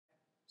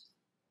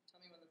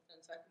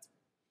My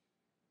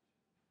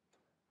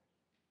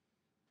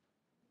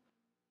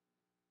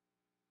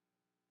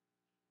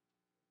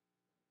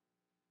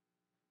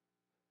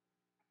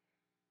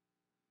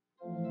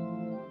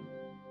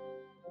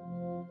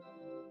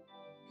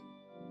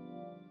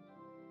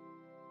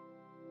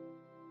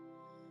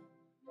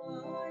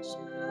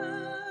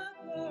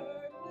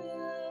shepherd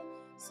will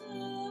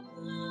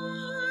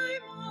supply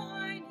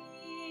my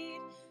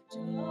need.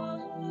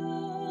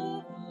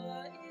 Jehovah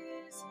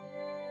is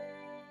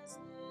his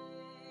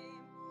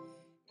name.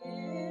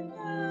 In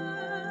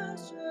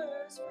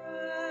pastures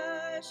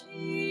fresh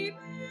he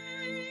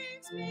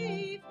makes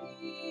me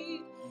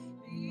feed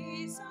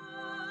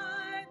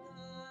beside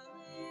the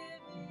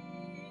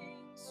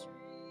living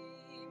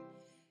stream.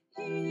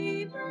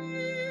 He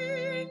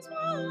brings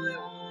my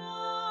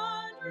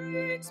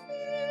wandering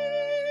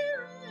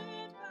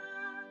spirit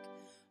back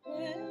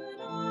when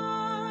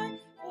I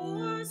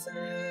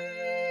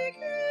forsake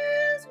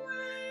his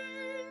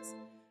ways,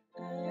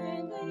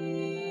 and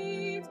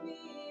leads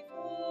me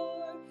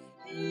for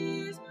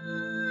his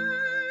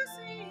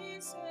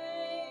mercy's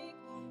sake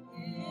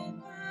in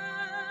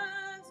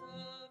paths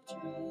of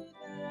truth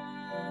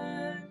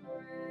and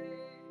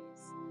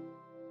grace.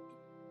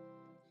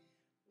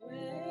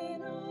 When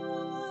I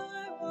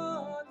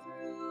walk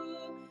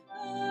through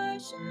the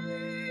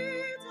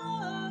shades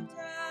of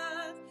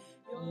death,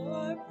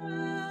 your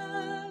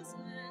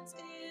presence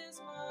is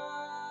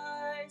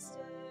my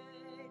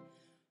stay.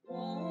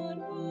 One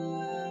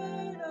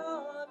word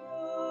of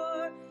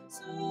your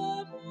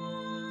supporting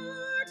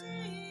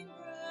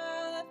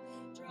breath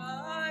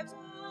drives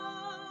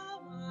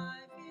all my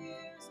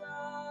fears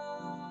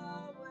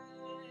away.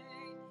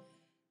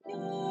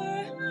 Your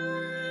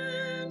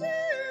hand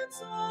in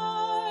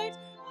sight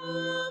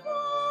of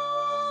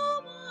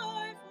all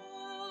my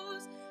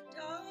foes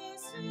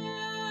does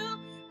still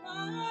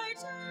my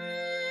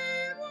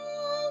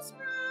table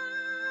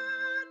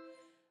spread.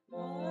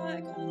 My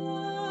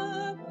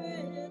cup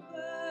with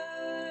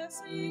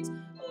blessings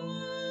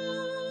overflows.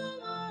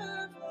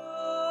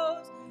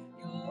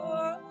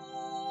 Your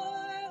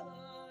oil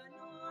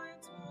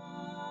anoints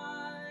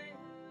my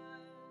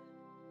head.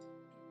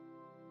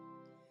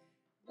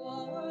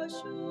 The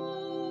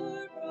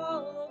sure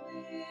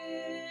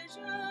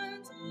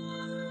provisions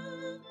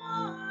of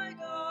my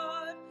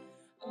God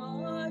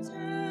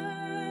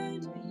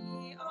attend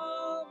me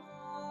all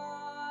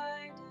my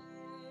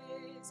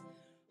days.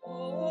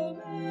 Oh,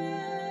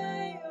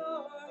 may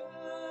your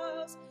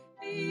house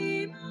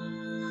be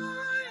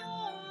my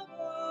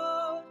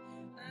abode,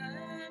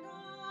 and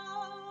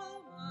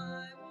all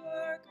my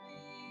work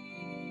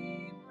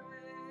be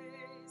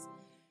praise.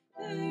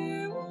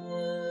 There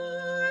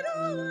would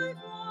I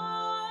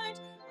find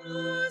a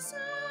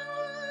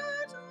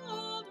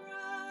settled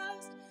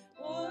rest,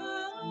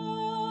 while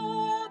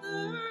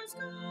others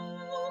go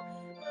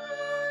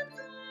and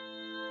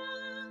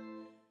come.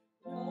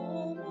 No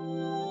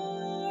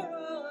more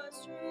a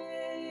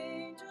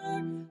stranger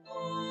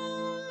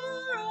or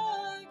a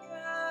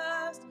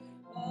guest,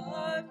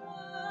 but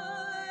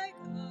like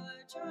a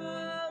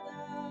child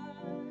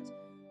at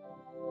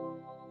home.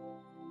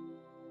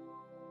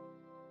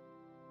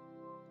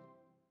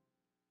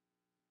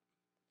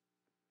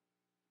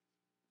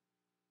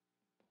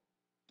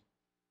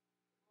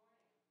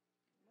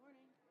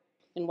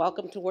 And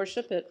welcome to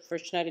worship at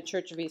First United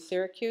Church of East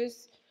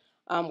Syracuse.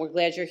 We're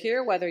glad you're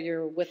here, whether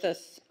you're with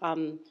us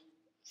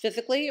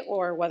physically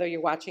or whether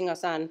you're watching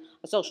us on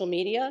social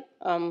media.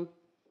 We're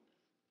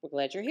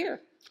glad you're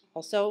here.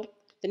 Also,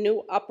 the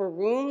new upper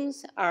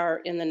rooms are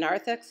in the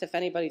narthex if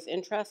anybody's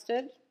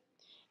interested.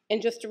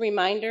 And just a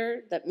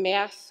reminder that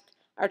masks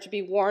are to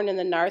be worn in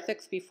the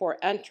narthex before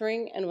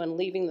entering and when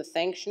leaving the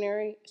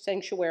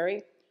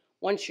sanctuary.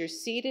 Once you're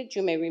seated,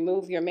 you may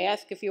remove your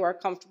mask if you are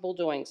comfortable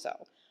doing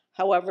so.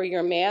 However,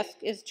 your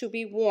mask is to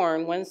be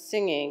worn when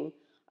singing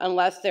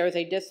unless there is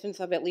a distance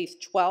of at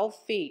least 12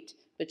 feet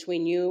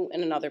between you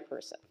and another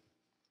person.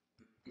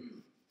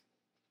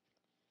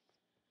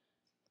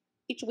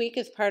 Each week,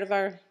 as part of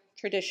our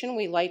tradition,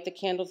 we light the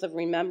candles of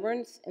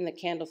remembrance and the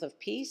candles of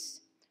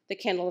peace. The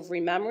candle of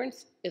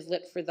remembrance is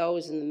lit for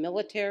those in the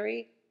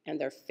military and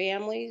their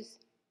families,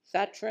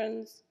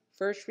 veterans,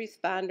 first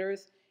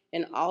responders,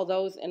 and all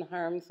those in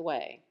harm's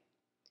way.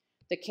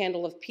 The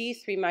candle of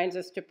peace reminds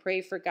us to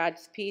pray for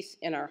God's peace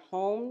in our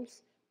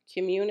homes,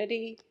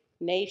 community,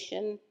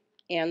 nation,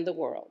 and the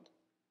world.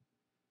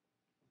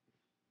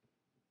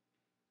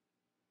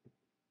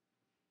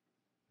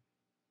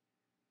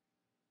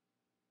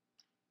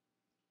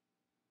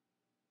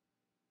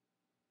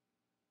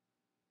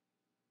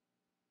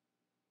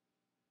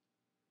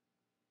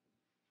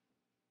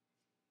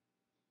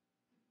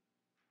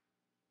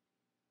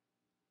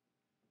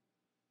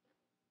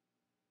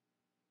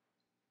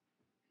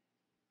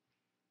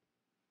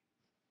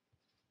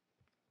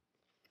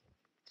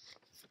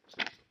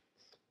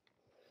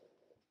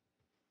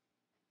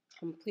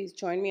 Please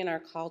join me in our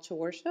call to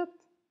worship.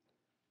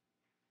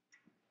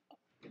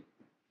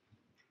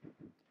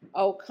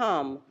 Oh,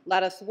 come,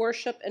 let us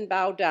worship and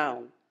bow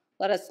down.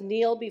 Let us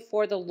kneel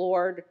before the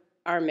Lord,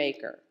 our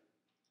Maker.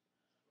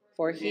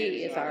 For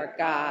he is our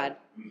God,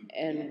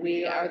 and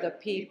we are the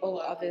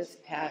people of his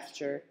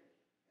pasture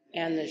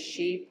and the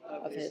sheep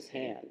of his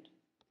hand.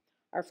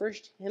 Our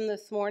first hymn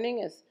this morning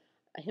is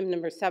hymn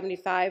number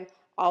 75,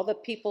 All the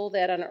People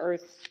That on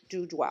Earth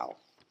Do Dwell.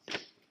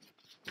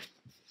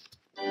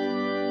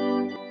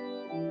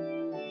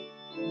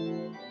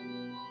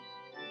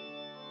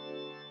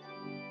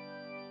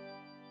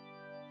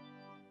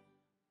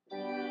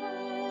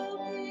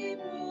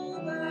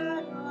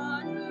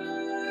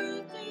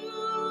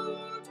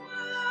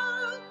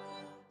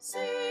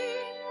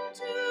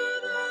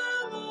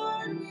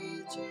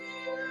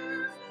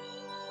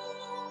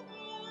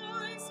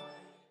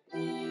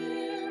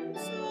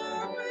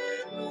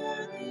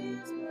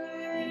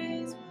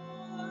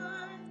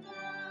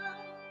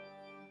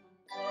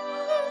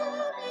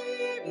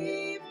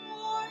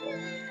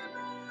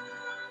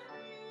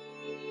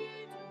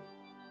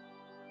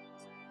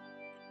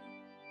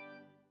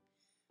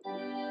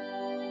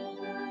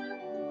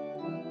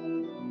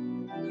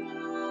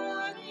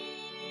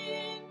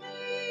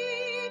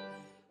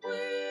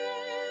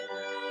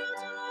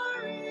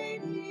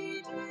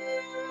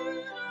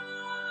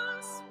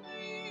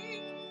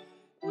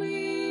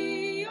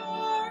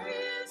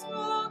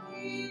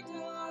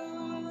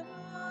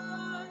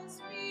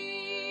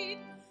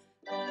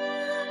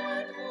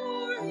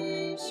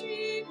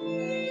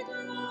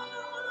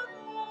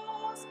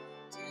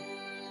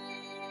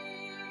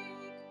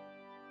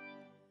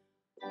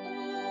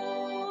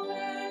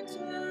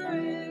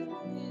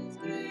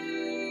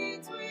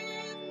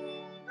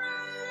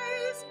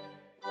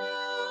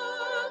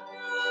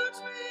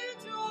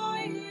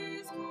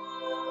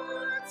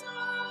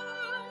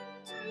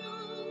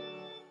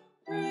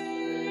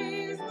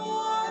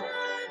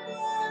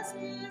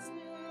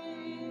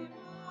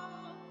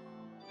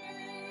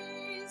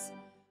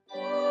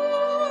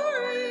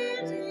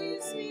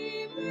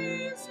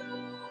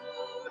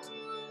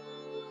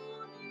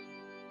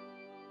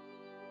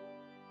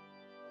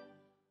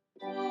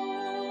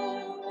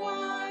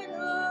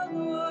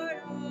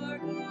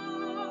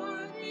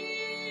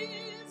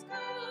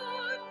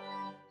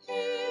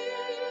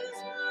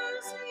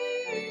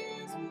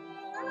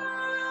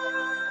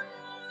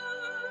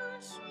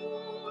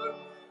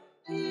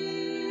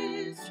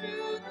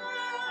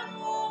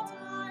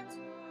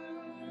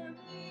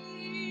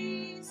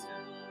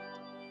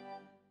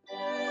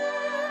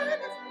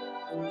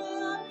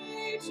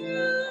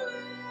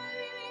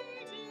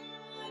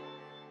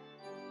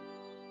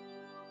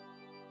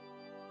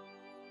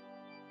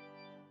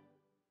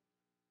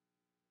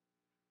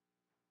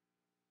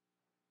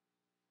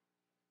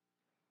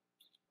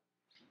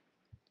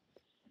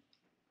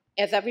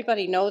 As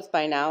everybody knows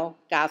by now,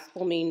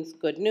 gospel means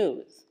good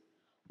news.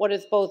 What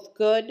is both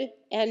good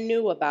and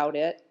new about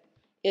it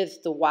is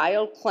the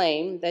wild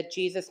claim that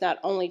Jesus not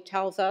only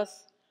tells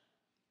us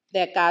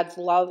that God's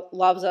love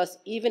loves us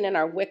even in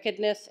our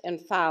wickedness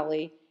and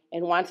folly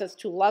and wants us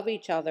to love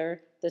each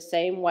other the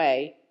same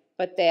way,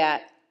 but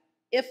that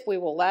if we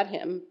will let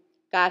him,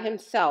 God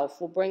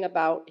himself will bring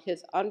about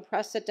his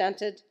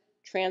unprecedented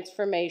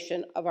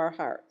transformation of our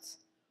hearts.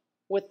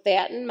 With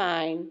that in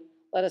mind,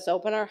 let us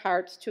open our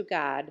hearts to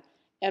God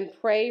and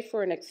pray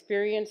for an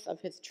experience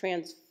of his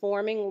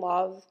transforming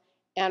love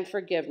and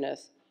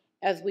forgiveness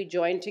as we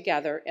join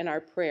together in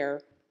our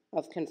prayer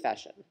of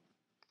confession.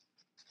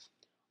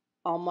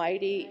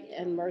 Almighty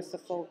and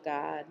merciful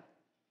God,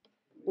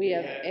 we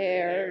have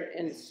erred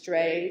and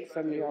strayed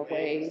from your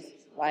ways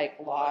like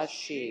lost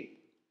sheep.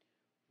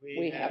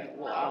 We have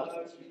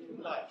loved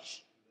too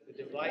much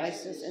the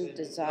devices and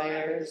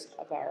desires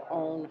of our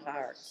own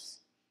hearts.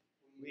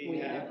 We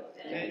have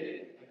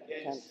offended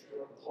against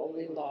your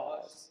holy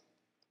laws.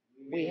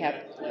 We have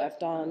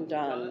left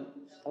undone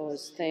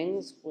those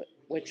things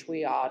which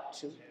we ought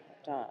to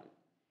have done,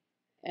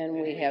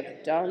 and we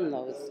have done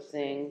those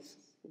things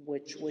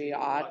which we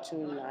ought to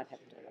not have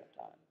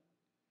done.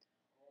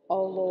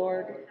 O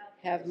Lord,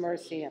 have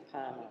mercy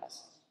upon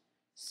us.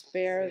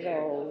 Spare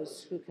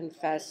those who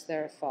confess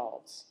their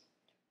faults.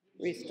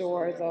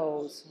 Restore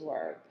those who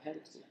are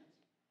repentant.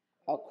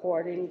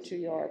 According to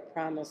your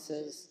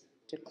promises,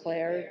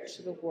 declared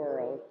to the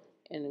world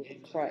in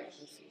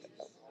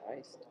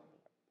Christ.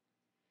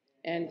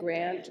 And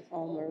grant,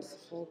 O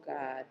merciful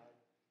God,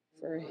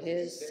 for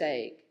his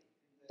sake,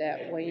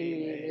 that we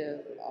may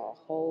live a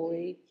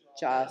holy,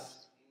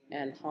 just,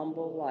 and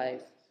humble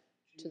life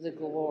to the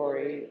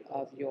glory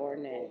of your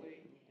name.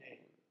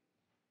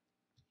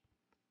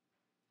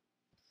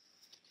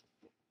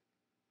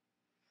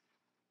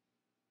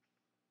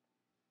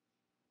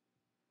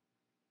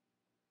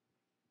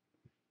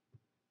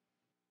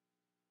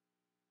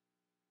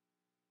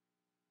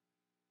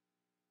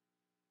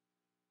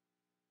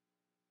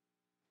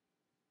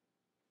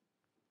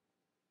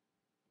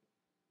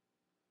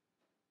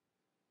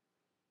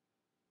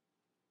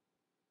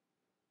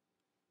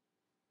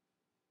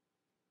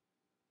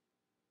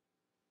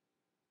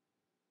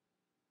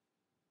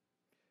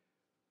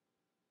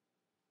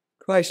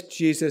 Christ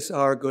Jesus,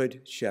 our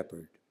good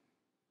shepherd.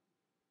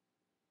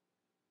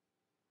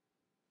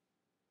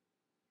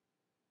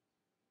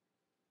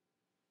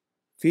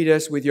 Feed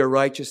us with your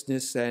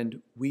righteousness, and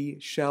we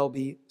shall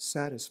be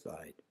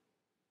satisfied.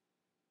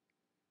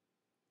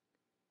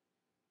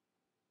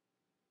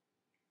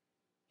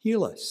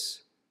 Heal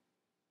us,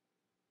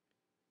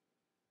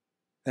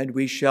 and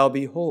we shall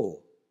be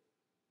whole.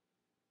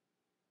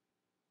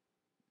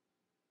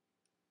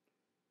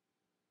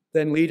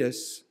 Then lead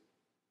us,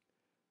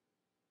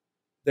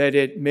 that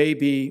it may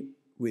be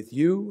with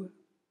you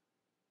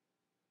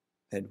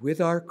and with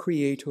our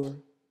Creator,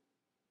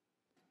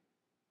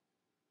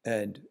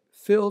 and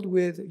filled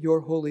with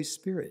your Holy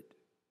Spirit,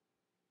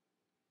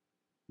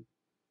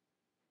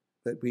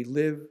 that we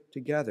live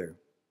together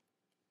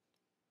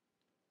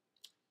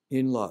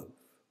in love.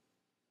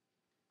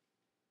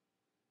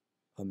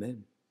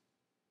 Amen.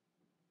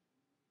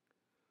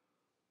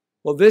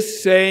 Well,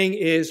 this saying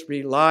is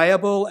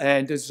reliable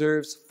and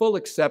deserves full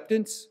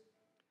acceptance.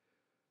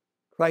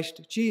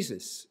 Christ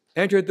Jesus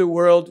entered the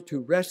world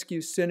to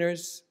rescue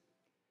sinners.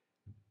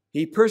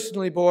 He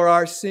personally bore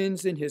our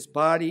sins in his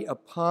body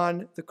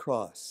upon the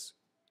cross,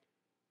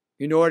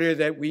 in order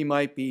that we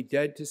might be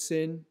dead to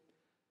sin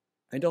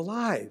and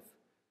alive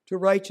to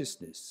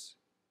righteousness.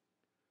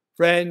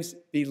 Friends,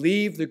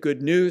 believe the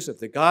good news of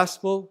the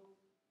gospel.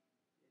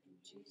 In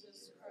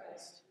Jesus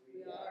Christ,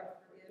 we are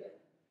forgiven.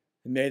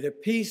 And may the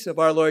peace of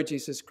our Lord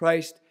Jesus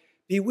Christ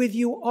be with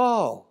you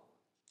all.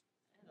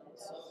 And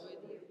also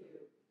with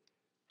you.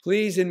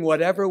 Please, in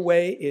whatever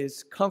way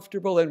is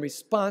comfortable and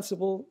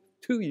responsible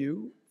to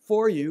you,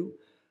 for you,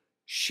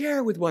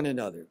 share with one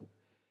another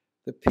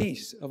the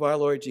peace of our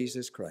Lord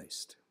Jesus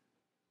Christ.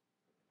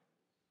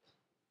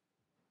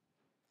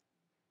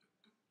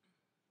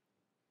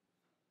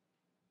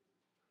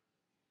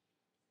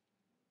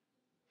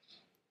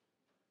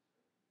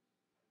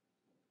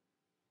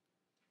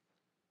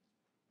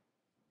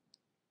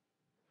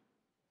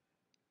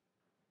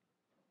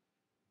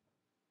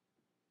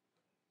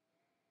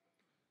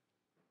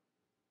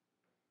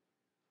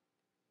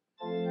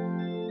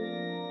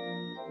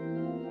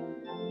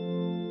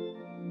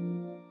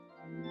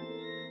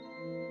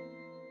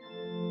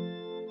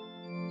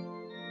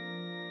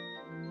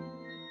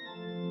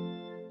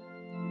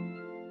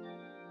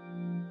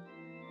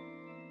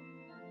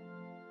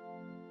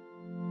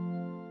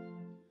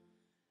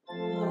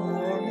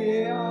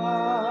 Gloria,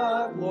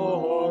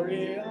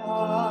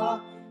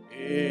 Gloria,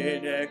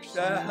 in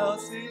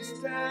excelsis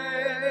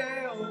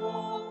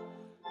Deo.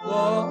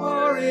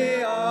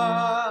 Gloria,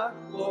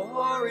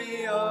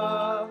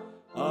 Gloria,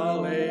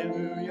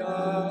 Alleluia,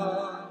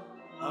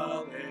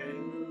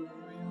 Alleluia.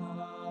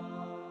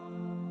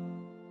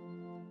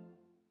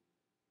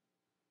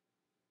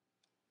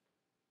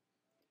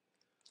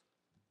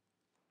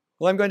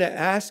 Well, I'm going to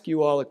ask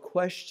you all a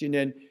question,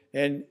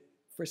 and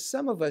for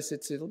some of us,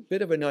 it's a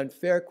bit of an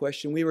unfair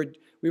question. We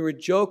were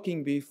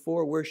joking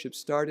before worship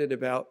started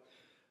about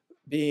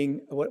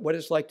being what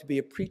it's like to be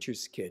a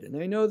preacher's kid,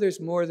 and I know there's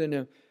more than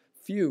a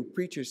few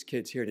preacher's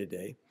kids here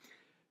today.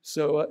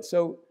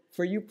 So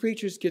for you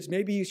preacher's kids,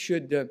 maybe you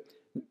should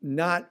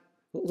not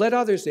let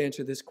others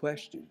answer this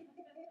question,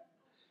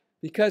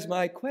 because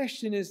my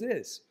question is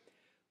this: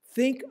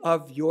 think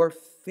of your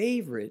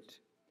favorite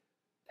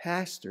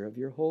pastor of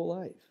your whole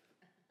life.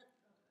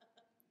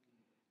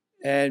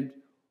 And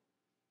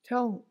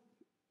tell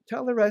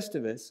the rest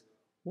of us,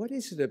 what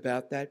is it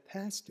about that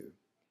pastor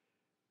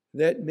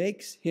that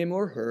makes him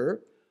or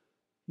her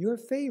your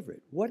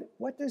favorite?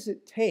 What does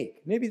it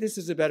take? Maybe this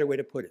is a better way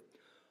to put it.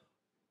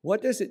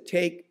 What does it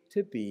take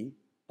to be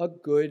a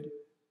good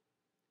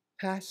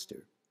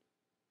pastor?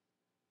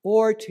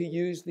 Or to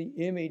use the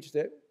image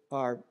that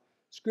our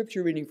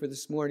scripture reading for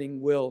this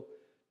morning will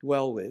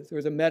dwell with,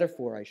 or the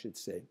metaphor, I should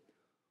say.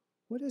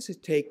 What does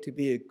it take to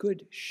be a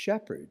good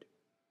shepherd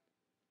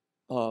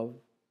of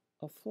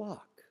a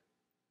flock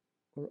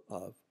or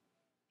of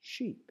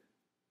sheep,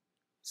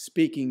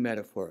 speaking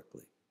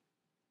metaphorically?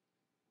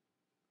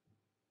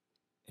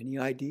 Any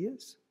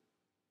ideas?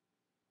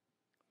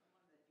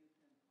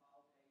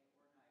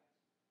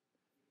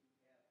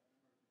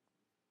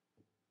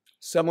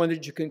 Someone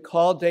that you can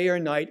call day or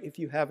night if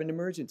you have an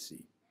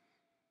emergency.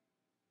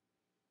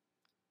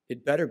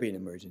 It better be an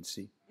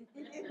emergency.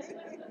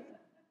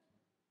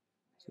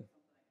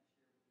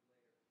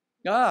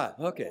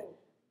 Okay.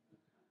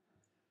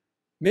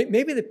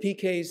 Maybe the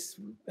PKs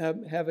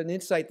have an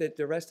insight that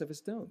the rest of us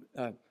don't.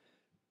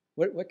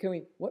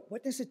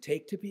 What does it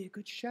take to be a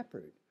good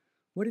shepherd?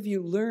 What have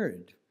you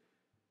learned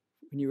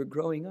when you were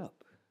growing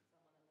up?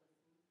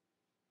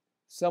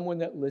 Someone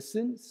that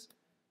listens?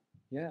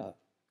 Yeah.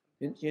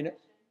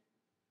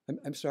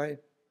 I'm sorry?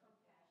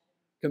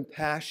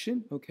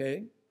 Compassion,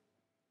 okay.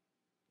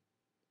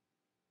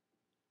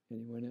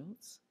 Anyone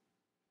else?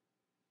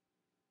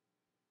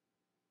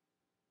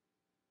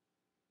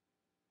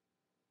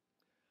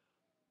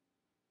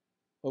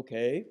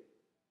 Okay.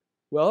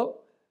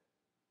 Well,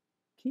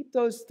 keep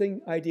those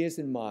ideas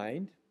in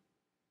mind.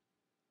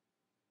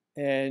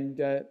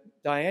 And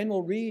Diane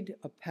will read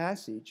a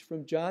passage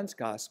from John's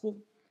Gospel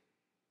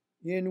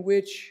in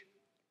which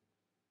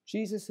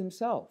Jesus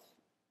himself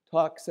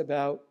talks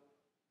about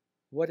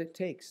what it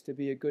takes to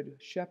be a good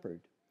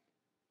shepherd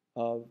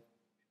of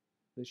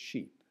the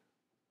sheep.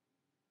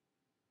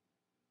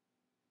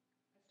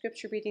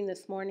 Scripture reading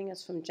this morning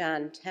is from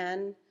John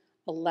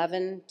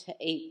 10:11 to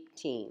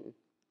 18.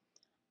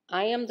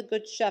 I am the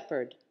good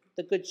shepherd.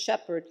 The good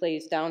shepherd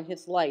lays down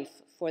his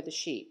life for the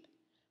sheep.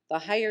 The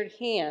hired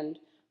hand,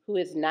 who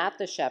is not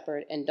the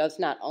shepherd and does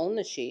not own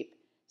the sheep,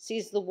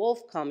 sees the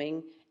wolf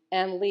coming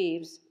and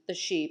leaves the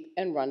sheep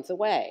and runs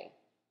away.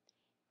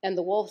 And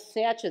the wolf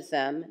snatches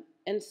them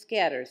and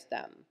scatters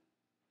them.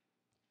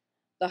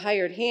 The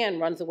hired hand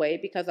runs away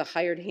because a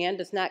hired hand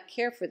does not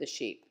care for the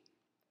sheep.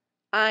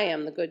 I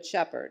am the good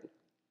shepherd.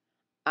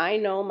 I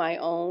know my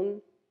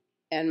own,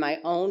 and my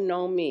own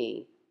know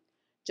me,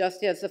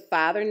 just as the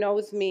Father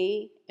knows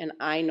me, and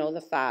I know the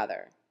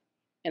Father.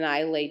 And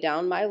I lay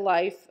down my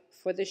life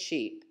for the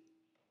sheep.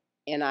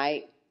 And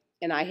I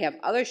have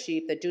other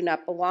sheep that do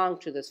not belong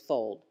to this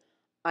fold.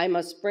 I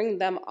must bring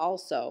them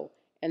also,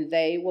 and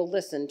they will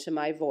listen to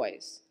my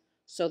voice.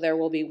 So there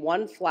will be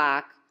one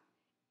flock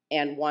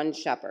and one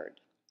shepherd.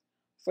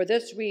 For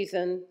this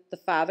reason, the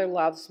Father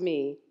loves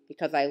me,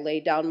 because I lay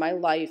down my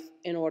life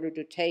in order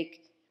to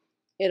take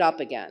it up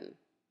again.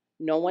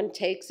 No one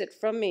takes it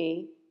from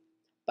me,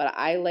 but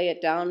I lay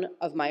it down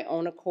of my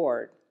own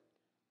accord.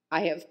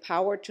 I have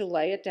power to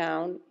lay it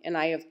down, and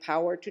I have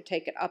power to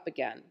take it up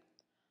again.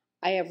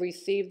 I have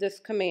received this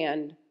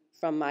command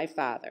from my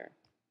Father.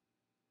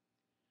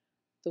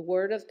 The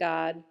word of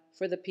God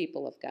for the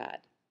people of God.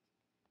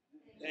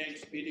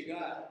 Thanks be to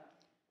God.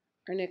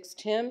 Our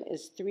next hymn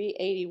is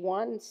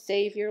 381,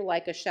 Savior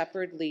like a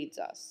shepherd leads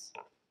us.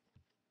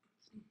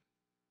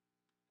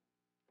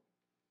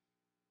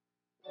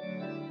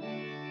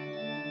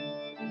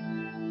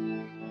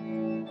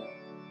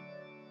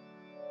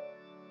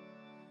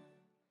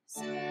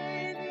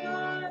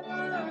 Savior,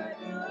 like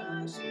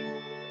a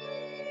shepherd,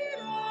 lead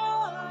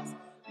us,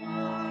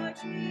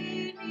 watch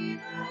beneath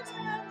the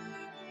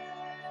tender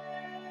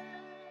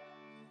care.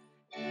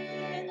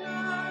 In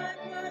thy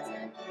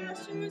pleasant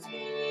pastures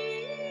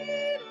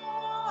feed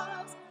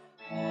us,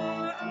 for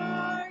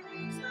our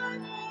needs thy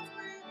folds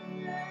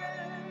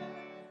prepare.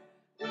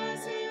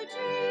 Blessed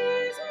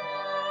Jesus,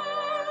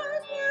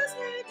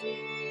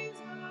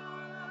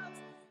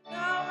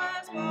 thou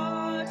hast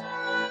bought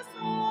us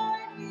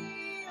Lord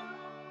beyond.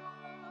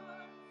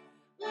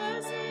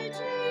 Blessed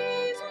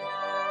Jesus,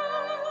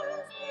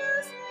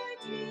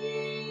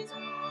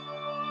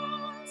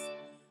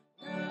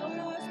 thou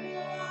hast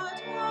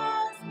brought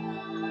us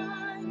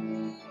Lord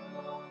beyond.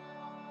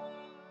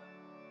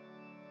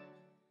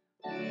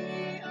 We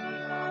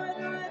are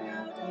thine,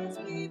 thou dost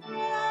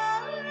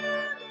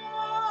befriend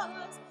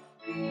us,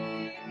 be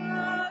the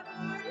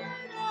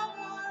guardian of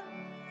our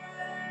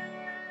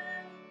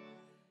land.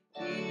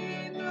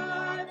 Keep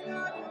thy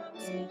flock from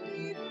sin,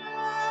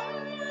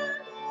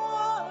 defend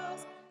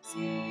us,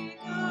 seek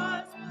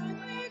us when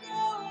we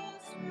go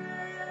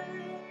astray.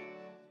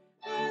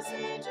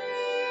 Blessed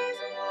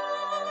Jesus,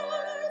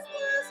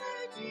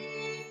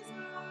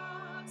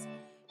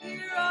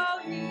 hear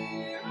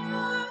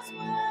us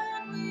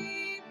when we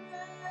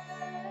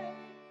pray.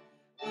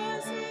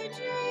 Blessed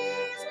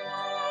Jesus,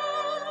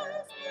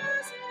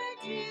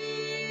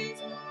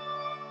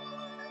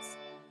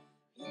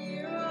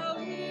 hear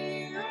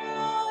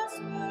us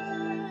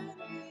when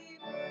we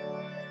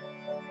pray.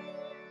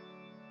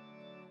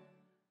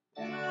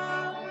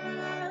 Thou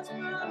hast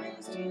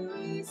promised to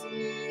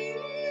receive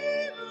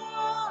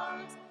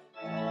us,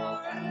 poor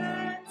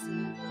and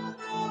sinful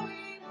though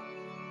we be.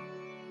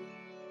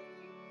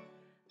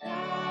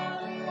 Thou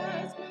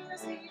hast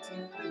mercy to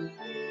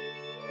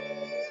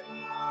relieve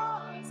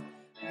us,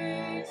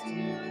 grace to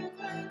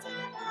cleanse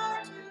and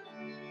power to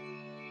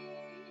free.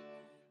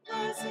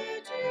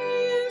 Blessed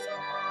Jesus,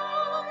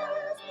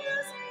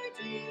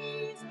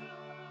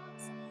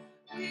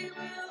 we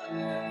will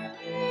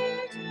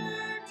early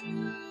turn to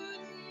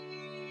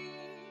thee.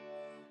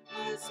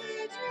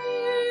 Blessed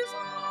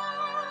Jesus,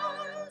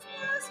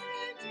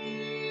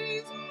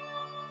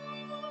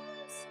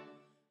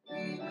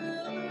 we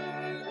will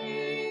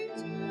early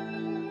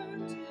turn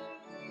to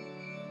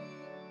thee.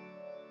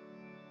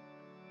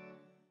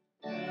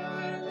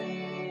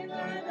 Early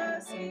let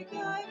us seek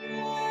thy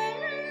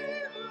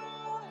favor,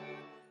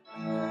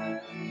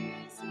 early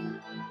seek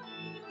thy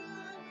will.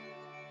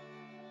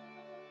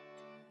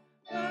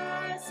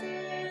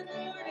 Blessed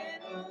Lord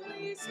and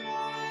Holy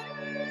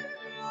Savior,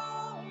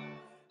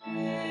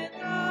 with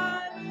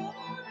thy love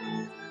our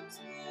bosoms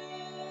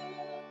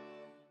fill.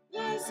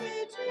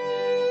 Blessed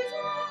Jesus,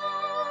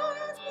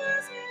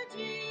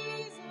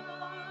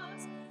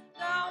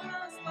 thou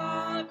hast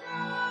loved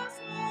us,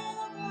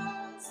 love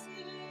us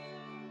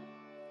still.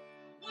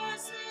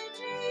 Blessed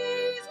Jesus,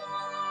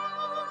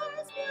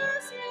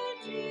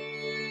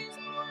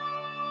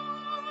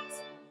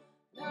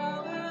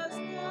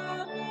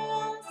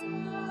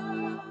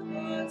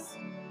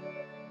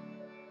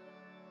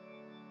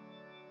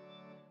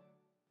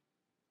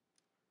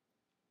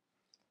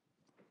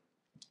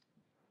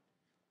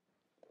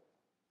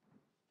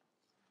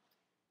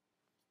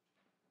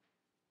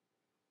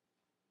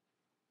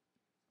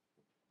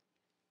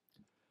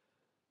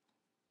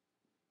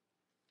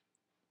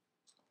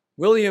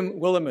 William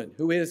Willimon,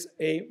 who is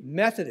a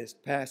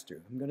Methodist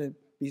pastor. I'm going to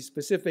be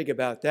specific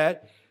about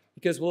that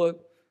because we'll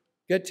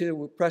get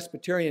to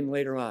Presbyterian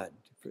later on.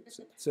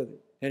 So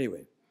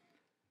anyway,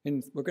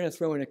 and we're going to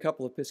throw in a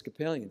couple of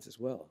Episcopalians as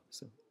well.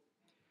 So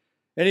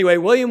anyway,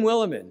 William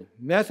Willimon,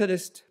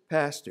 Methodist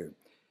pastor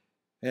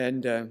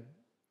and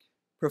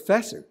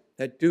professor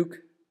at Duke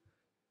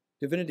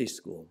Divinity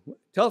School,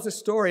 tells a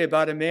story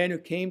about a man who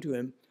came to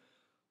him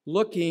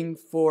looking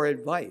for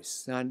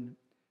advice on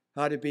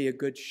how to be a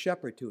good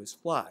shepherd to his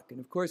flock. And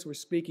of course, we're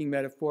speaking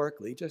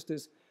metaphorically, just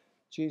as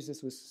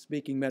Jesus was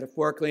speaking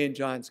metaphorically in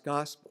John's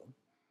Gospel.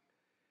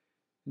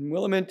 And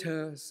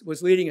Willimon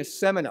was leading a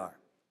seminar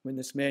when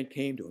this man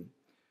came to him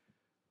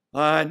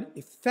on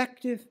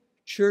effective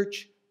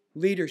church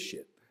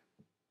leadership.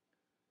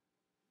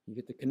 You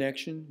get the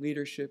connection?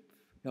 Leadership?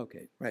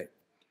 Okay, right.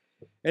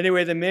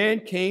 Anyway, the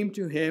man came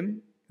to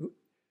him.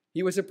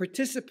 He was a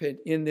participant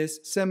in this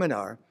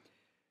seminar,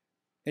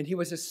 and he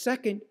was a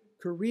second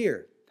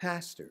career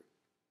pastor,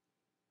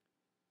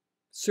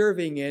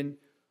 serving in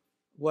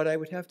what I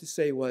would have to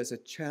say was a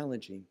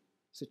challenging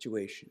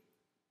situation.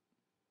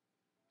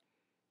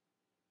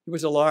 He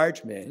was a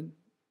large man,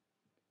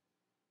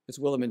 as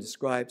Willimon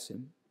describes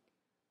him,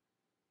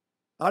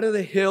 out of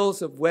the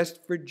hills of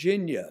West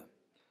Virginia.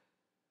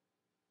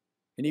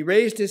 And he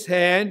raised his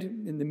hand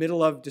in the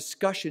middle of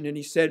discussion and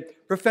he said,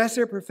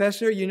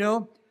 Professor, you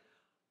know,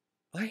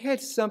 I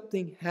had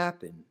something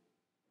happen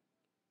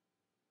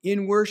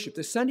in worship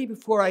the Sunday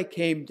before I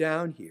came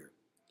down here.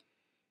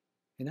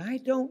 And I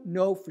don't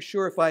know for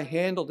sure if I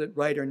handled it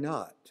right or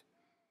not.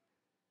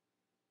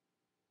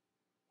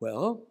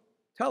 Well,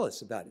 tell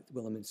us about it,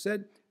 Willimon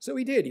said. So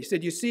he did. He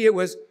said, you see, it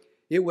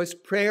was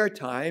prayer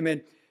time,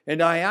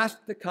 and I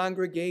asked the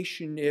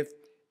congregation if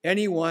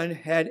anyone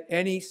had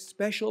any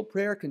special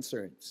prayer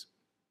concerns.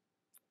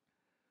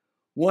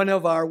 One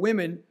of our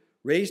women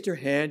raised her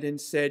hand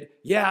and said,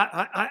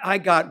 yeah, I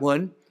got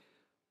one.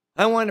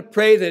 I want to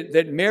pray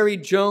that Mary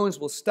Jones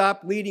will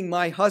stop leading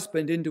my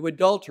husband into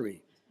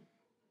adultery.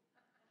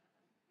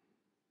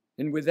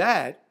 And with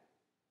that,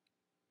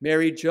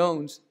 Mary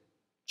Jones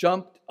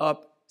jumped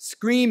up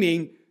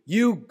screaming,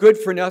 you good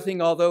for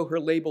nothing, although her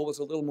label was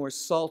a little more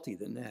salty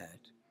than that.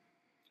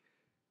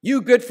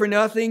 You good for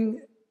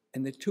nothing.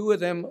 And the two of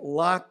them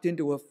locked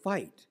into a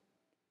fight,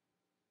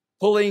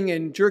 pulling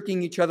and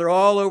jerking each other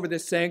all over the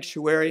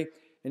sanctuary.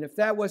 And if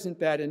that wasn't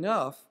bad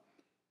enough,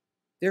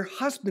 their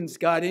husbands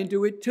got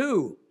into it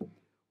too,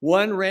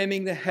 one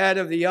ramming the head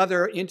of the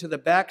other into the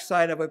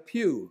backside of a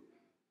pew.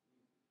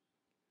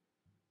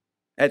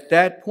 At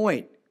that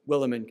point,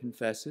 Willimon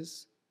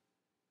confesses,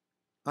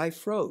 I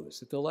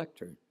froze at the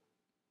lectern.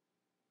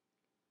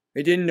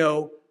 I didn't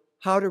know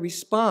how to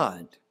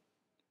respond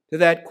to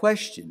that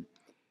question.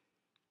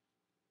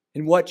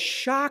 And what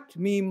shocked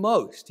me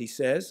most, he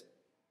says,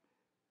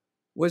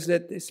 was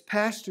that this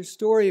pastor's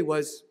story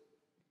was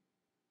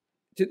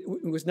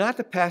not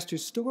the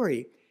pastor's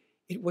story,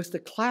 it was the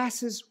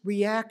class's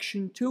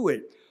reaction to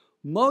it.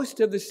 Most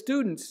of the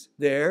students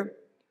there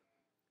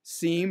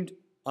seemed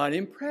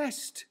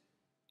unimpressed.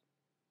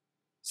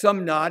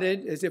 Some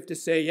nodded as if to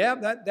say, yeah,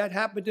 that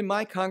happened in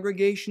my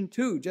congregation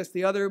too, just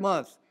the other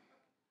month.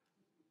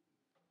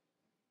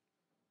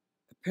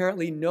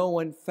 Apparently no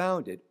one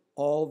found it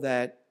all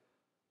that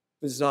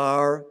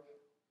bizarre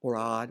or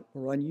odd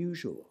or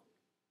unusual.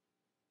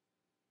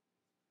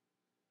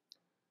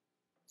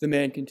 The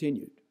man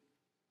continued.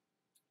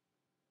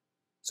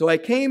 So I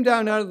came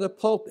down out of the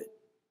pulpit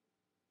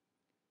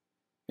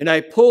and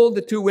I pulled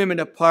the two women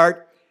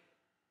apart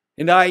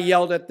and I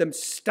yelled at them,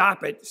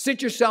 stop it,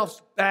 sit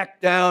yourselves back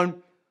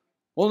down.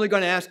 Only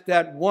going to ask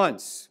that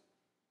once.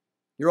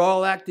 You're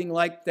all acting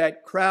like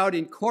that crowd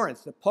in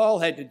Corinth that Paul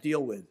had to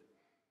deal with.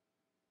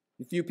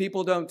 If you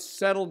people don't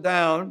settle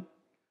down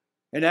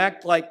and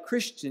act like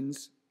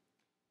Christians,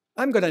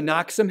 I'm going to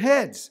knock some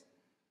heads.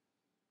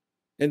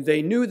 And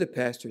they knew, the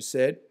pastor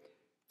said,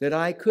 that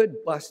I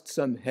could bust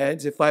some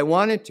heads if I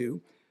wanted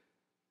to,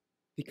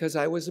 because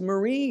I was a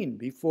Marine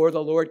before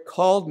the Lord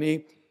called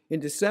me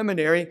into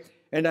seminary,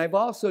 and I've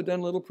also done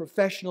a little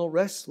professional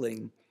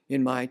wrestling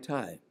in my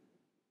time.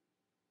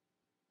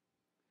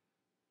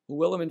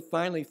 Willimon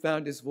finally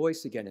found his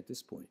voice again at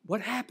this point.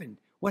 What happened?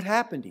 What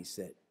happened, he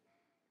said.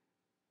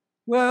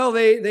 Well,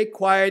 they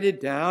quieted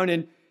down,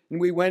 and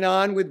we went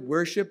on with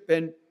worship.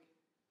 And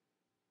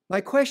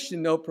my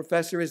question, though,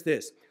 Professor, is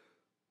this.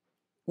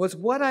 Was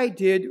what I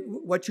did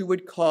what you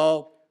would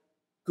call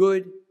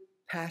good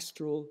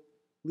pastoral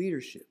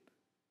leadership?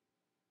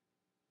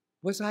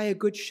 Was I a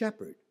good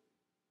shepherd?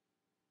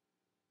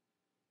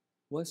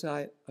 Was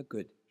I a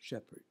good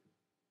shepherd?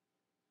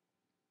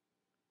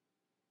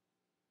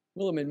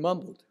 Willimon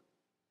mumbled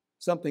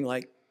something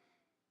like,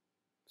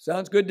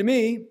 sounds good to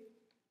me,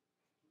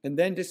 and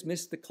then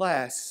dismissed the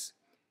class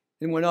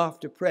and went off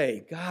to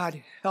pray.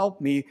 God, help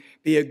me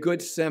be a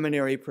good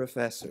seminary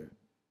professor.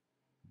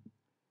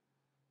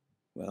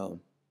 Well,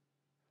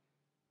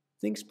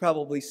 things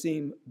probably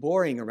seem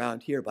boring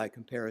around here by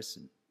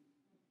comparison.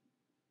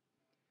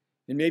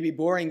 And maybe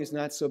boring is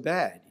not so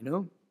bad, you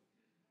know?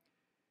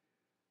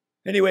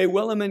 Anyway,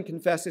 Willimon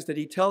confesses that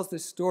he tells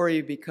this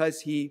story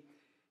because he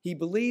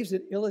believes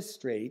it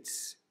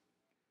illustrates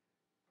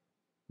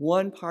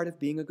one part of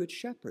being a good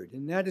shepherd,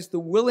 and that is the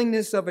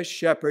willingness of a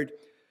shepherd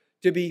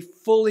to be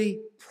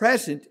fully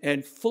present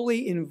and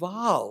fully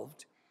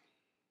involved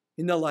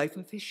in the life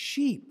of his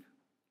sheep,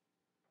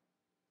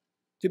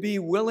 to be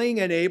willing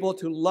and able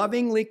to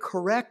lovingly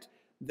correct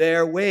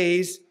their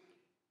ways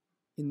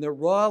in the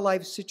raw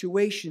life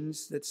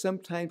situations that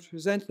sometimes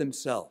present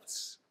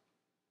themselves.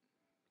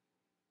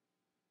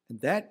 And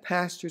that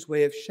pastor's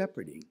way of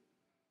shepherding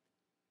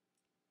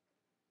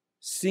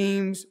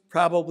seems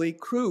probably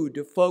crude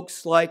to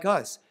folks like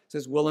us,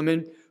 says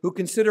Willimon, who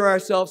consider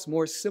ourselves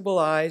more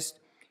civilized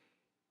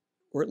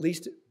or at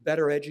least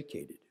better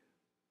educated.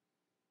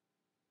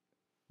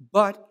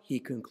 But, he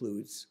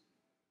concludes,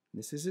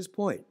 this is his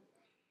point,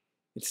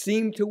 it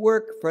seemed to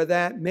work for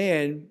that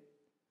man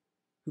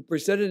who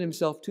presented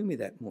himself to me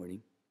that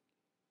morning,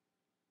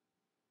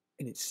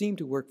 and it seemed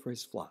to work for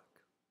his flock.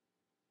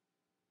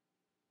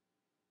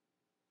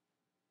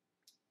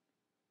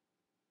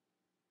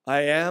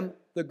 I am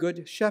the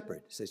good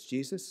shepherd, says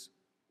Jesus.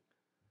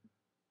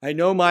 I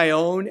know my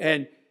own,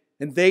 and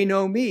they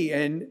know me.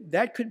 And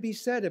that could be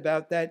said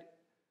about that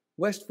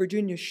West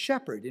Virginia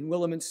shepherd in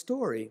Willimon's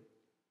story.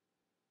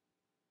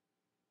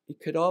 It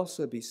could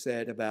also be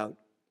said about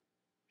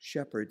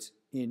shepherds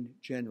in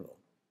general.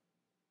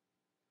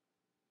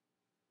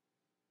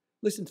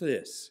 Listen to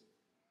this.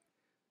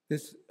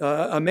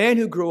 A man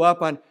who grew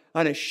up on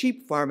a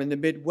sheep farm in the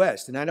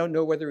Midwest, and I don't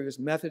know whether he was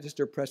Methodist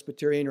or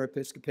Presbyterian or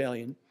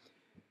Episcopalian,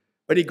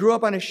 but he grew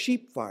up on a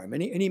sheep farm,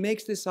 and he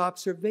makes this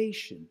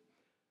observation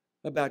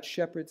about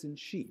shepherds and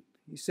sheep.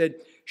 He said,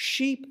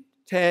 sheep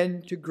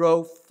tend to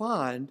grow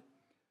fond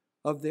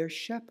of their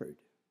shepherd.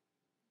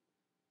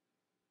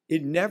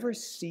 It never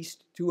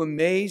ceased to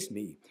amaze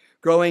me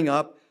growing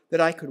up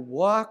that I could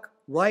walk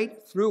right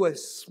through a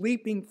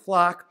sleeping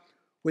flock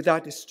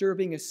without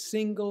disturbing a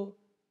single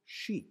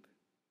sheep.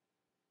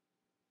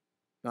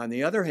 On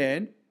the other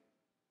hand,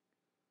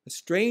 a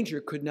stranger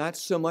could not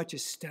so much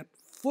as step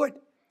foot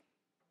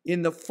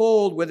in the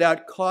fold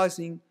without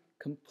causing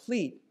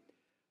complete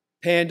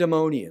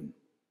pandemonium.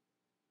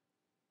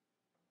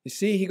 You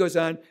see, he goes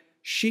on,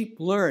 sheep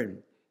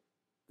learn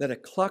that a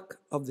cluck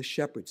of the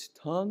shepherd's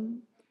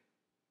tongue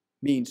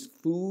means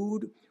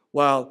food,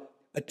 while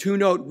a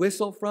two-note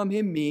whistle from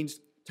him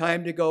means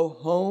time to go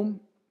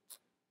home.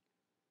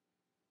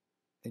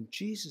 And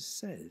Jesus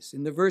says,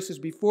 in the verses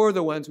before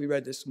the ones we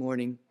read this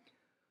morning,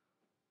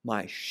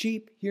 my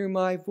sheep hear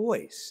my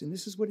voice. And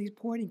this is what he's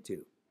pointing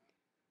to.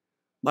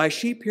 My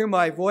sheep hear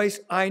my voice,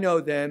 I know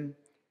them,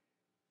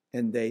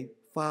 and they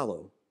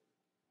follow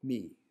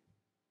me.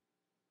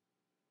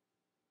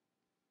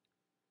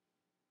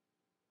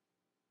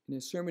 In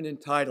a sermon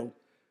entitled,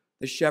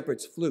 The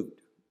Shepherd's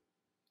Flute,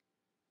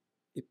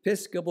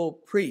 Episcopal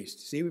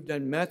priest, see, we've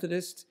done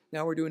Methodist,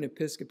 now we're doing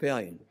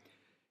Episcopalian.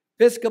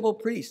 Episcopal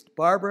priest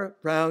Barbara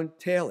Brown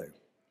Taylor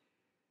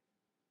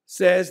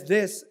says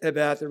this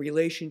about the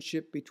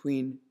relationship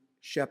between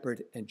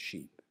shepherd and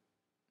sheep.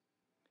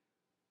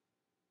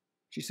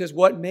 She says,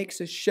 what makes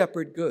a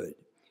shepherd good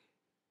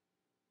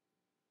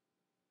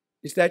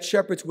is that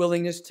shepherd's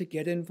willingness to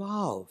get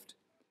involved,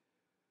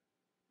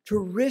 to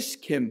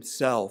risk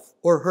himself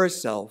or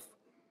herself,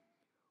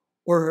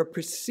 or her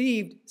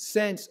perceived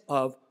sense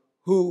of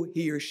who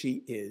he or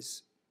she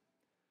is,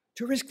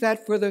 to risk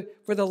that for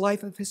the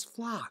life of his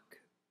flock.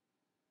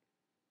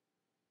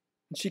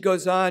 And she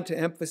goes on to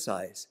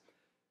emphasize,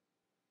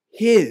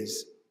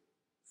 his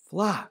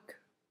flock,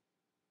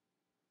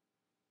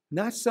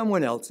 not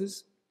someone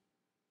else's,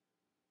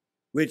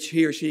 which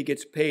he or she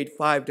gets paid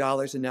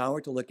 $5 an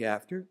hour to look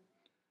after,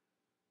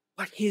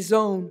 but his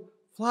own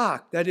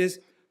flock, that is,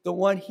 the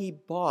one he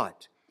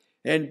bought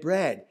and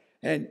bred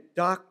and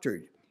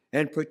doctored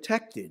and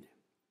protected.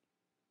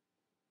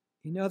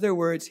 In other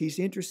words, he's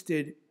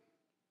interested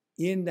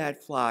in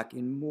that flock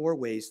in more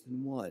ways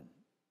than one.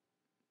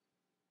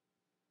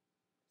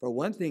 For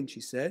one thing,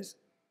 she says,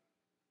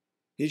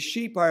 his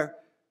sheep are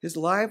his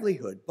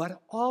livelihood,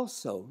 but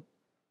also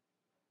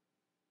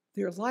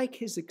they're like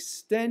his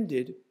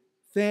extended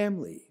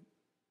family.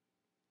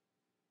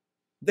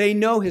 They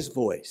know his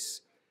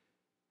voice.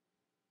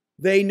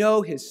 They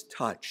know his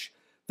touch.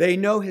 They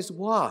know his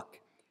walk.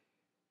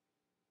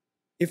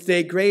 If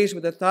they graze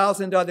with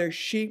 1,000 other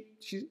sheep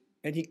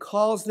and he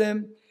calls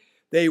them,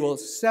 they will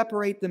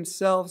separate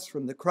themselves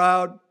from the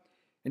crowd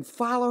and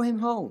follow him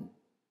home.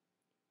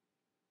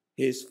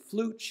 His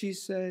flute, she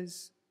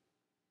says,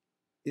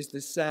 is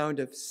the sound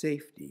of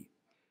safety,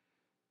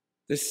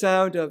 the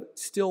sound of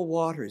still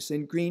waters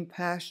and green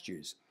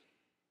pastures.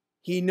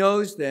 He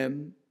knows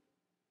them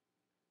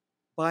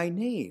by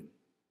name,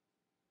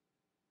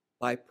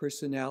 by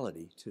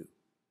personality too.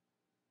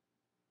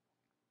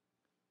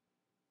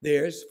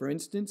 There's, for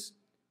instance,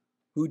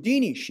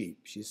 Houdini sheep,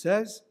 she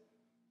says.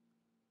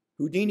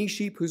 Houdini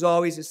sheep who's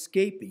always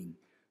escaping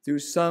through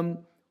some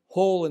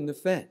hole in the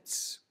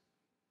fence.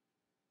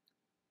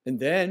 And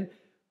then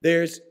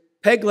there's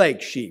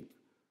peg-leg sheep,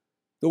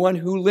 the one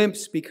who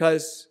limps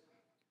because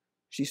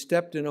She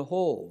stepped in a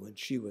hole when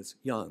she was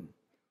young.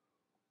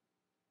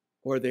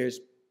 Or there's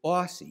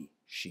bossy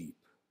sheep,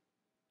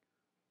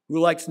 who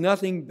likes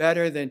nothing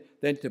better than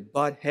to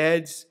butt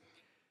heads.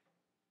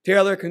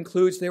 Taylor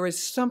concludes there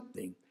is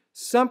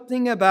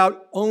something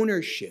about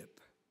ownership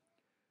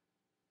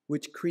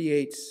which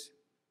creates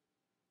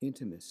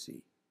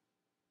intimacy.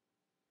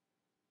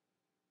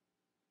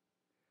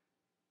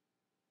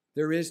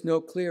 There is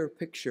no clear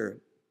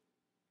picture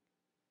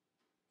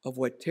of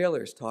what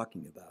Taylor's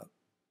talking about,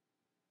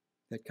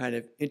 that kind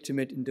of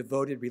intimate and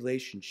devoted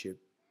relationship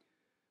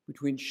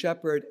between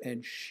shepherd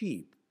and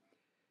sheep,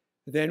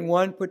 than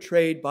one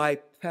portrayed by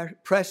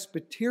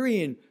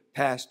Presbyterian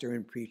pastor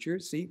and preacher.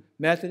 See,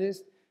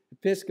 Methodist,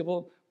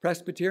 Episcopal,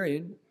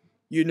 Presbyterian,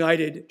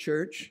 United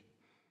Church.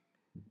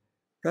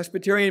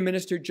 Presbyterian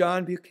minister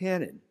John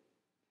Buchanan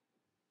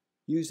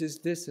uses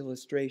this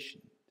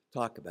illustration to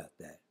talk about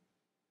that.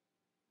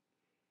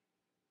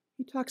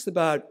 He talks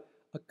about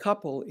a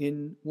couple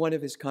in one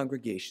of his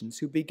congregations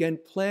who began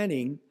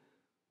planning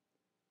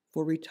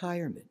for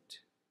retirement.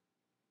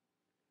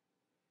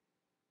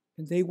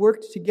 And they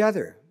worked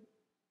together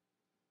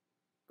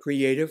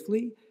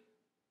creatively,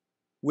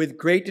 with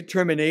great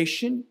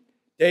determination,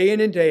 day in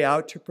and day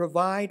out, to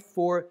provide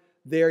for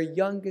their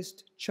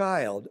youngest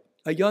child,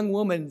 a young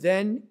woman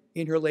then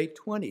in her late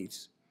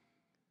 20s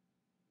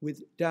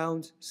with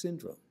Down's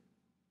syndrome.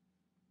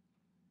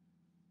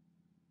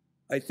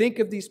 I think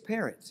of these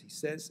parents, he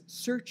says,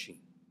 searching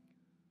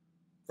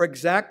for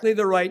exactly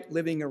the right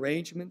living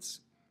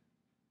arrangements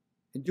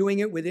and doing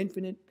it with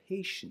infinite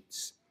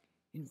patience,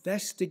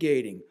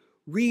 investigating,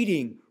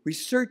 reading,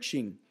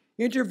 researching,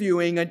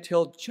 interviewing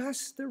until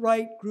just the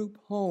right group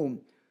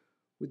home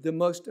with the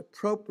most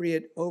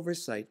appropriate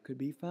oversight could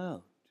be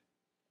found.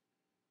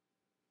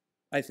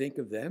 I think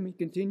of them, he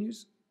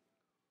continues,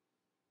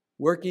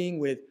 working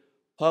with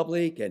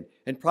public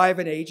and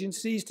private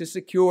agencies to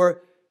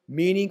secure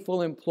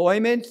meaningful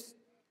employment,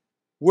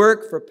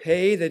 work for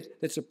pay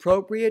that's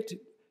appropriate,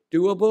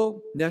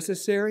 doable,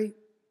 necessary.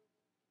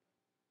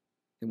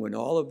 And when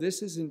all of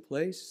this is in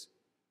place,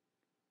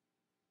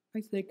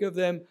 I think of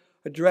them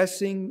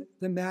addressing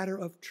the matter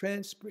of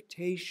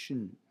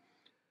transportation,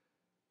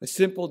 a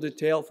simple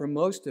detail for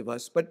most of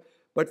us,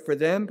 but for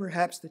them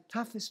perhaps the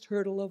toughest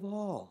hurdle of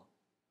all.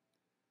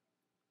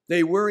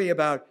 They worry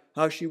about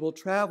how she will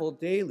travel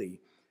daily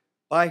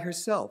by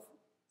herself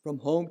from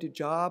home to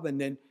job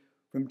and then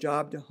from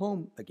job to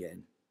home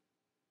again.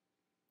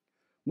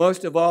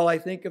 Most of all, I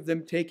think of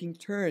them taking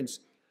turns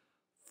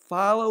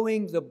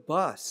following the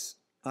bus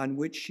on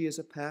which she is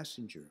a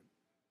passenger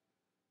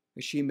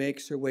as she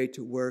makes her way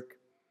to work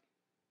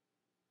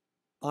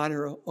on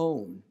her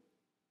own,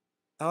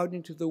 out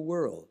into the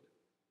world,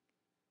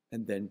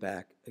 and then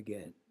back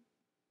again.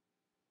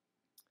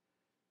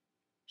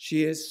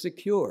 She is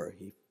secure,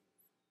 he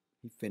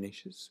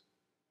finishes,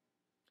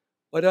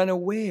 but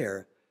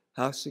unaware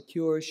how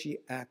secure she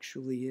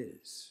actually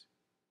is.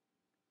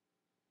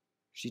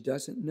 She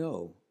doesn't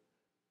know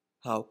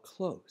how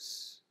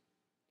close,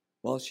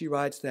 while she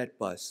rides that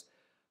bus,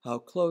 how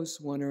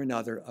close one or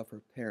another of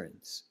her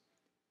parents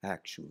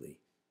actually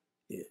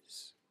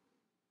is.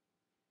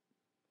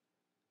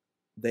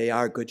 They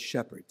are good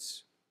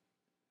shepherds.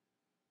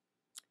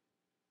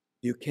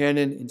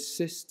 Buchanan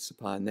insists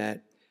upon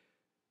that,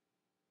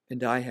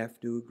 and I have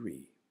to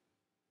agree.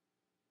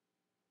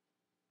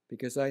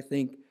 Because I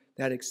think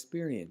that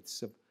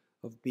experience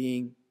of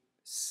being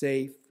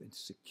safe and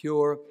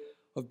secure,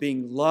 of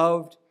being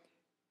loved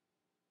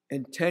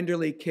and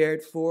tenderly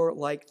cared for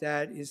like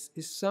that is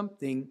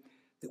something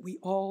that we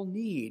all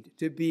need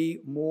to be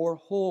more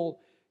whole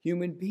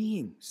human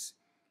beings.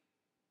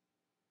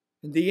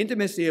 And the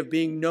intimacy of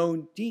being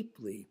known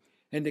deeply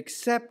and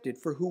accepted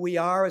for who we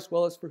are as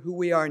well as for who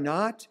we are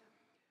not,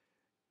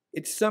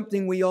 it's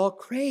something we all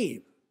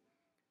crave.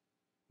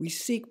 We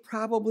seek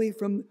probably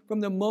from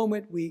the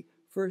moment we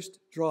first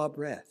draw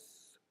breath.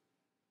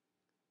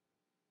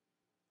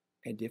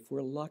 And if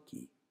we're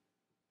lucky,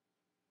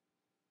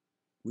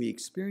 we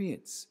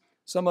experience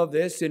some of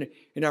this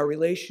in our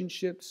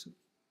relationships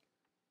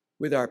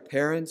with our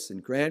parents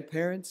and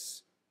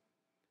grandparents.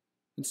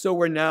 And so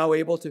we're now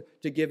able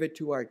to give it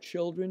to our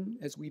children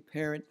as we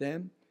parent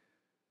them,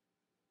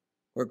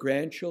 or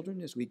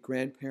grandchildren as we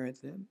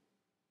grandparent them.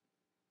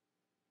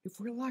 If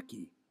we're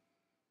lucky,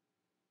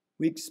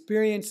 we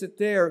experience it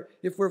there.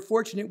 If we're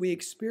fortunate, we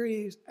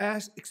experience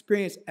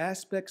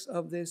aspects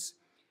of this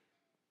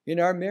in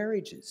our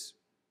marriages,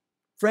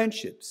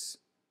 friendships,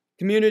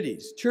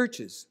 communities,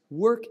 churches,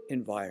 work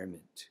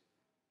environment.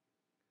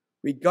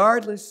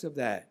 Regardless of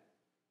that,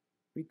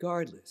 we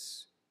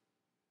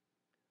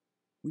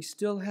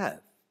still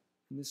have,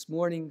 and this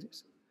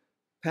morning's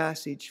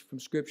passage from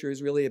Scripture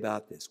is really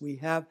about this. We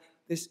have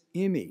this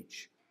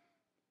image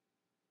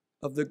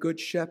of the Good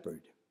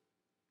Shepherd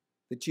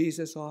that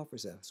Jesus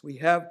offers us. We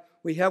have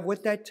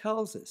what that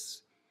tells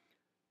us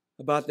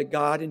about the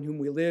God in whom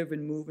we live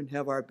and move and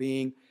have our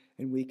being,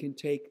 and we can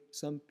take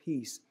some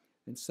peace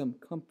and some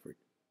comfort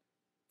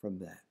from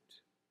that.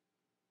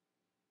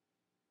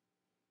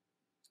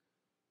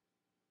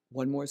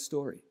 One more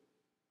story.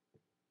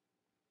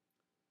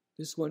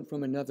 This one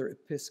from another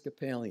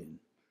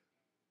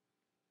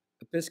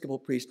Episcopal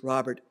priest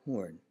Robert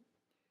Horn.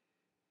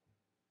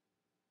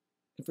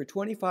 And for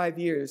 25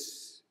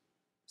 years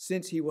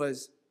since he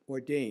was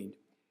ordained,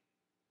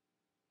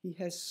 he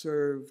has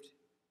served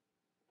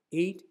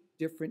 8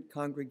 different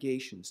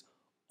congregations,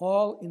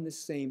 all in the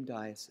same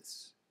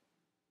diocese.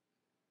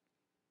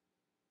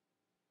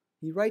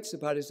 He writes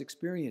about his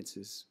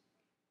experiences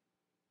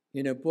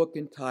in a book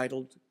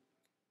entitled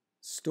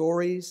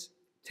Stories,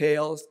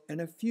 Tales,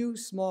 and a Few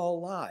Small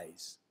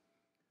Lies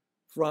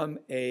from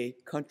a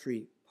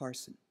Country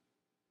Parson.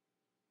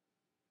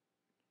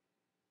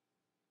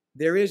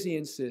 There is, he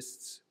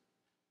insists,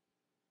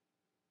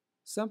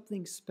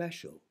 something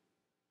special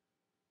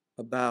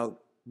about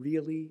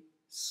really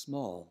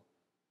small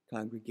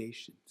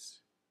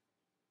congregations.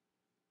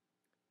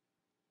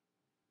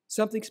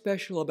 Something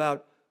special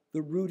about the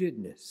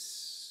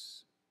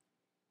rootedness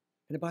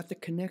and about the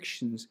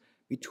connections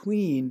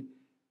between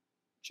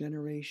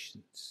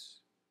generations.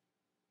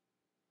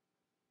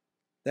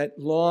 That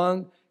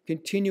long,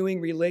 continuing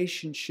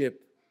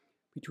relationship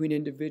between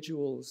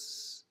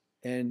individuals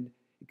and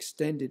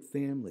extended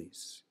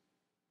families.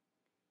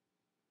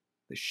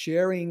 The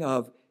sharing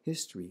of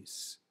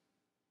histories,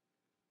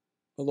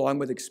 along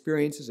with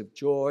experiences of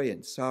joy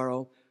and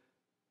sorrow,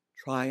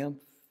 triumph,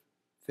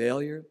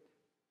 failure,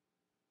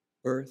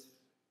 birth,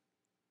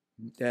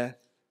 and death.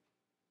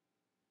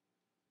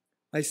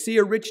 I see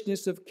a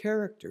richness of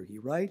character, he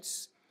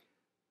writes,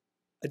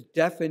 a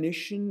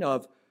definition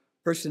of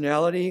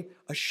personality,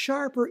 a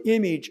sharper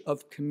image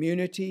of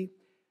community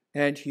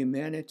and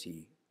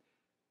humanity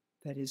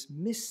that is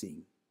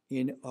missing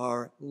in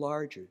our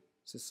larger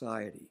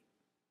society.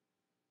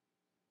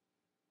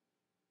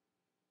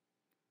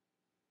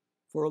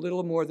 For a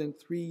little more than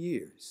 3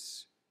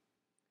 years,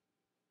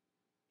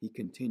 he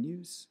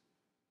continues,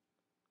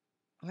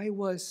 I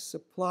was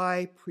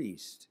supply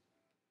priest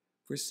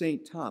for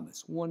St.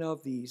 Thomas, one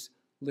of these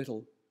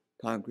little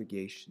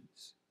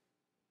congregations.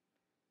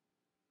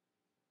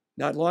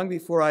 Not long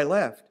before I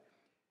left,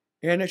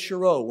 Anna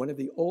Chirot, one of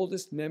the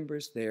oldest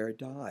members there,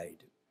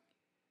 died.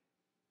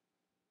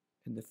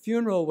 And the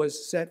funeral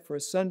was set for a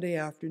Sunday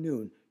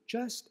afternoon,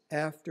 just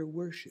after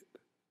worship.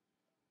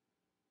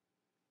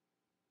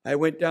 I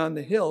went down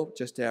the hill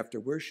just after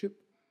worship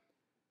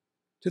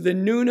to the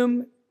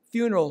Newnham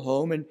Funeral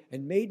Home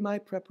and made my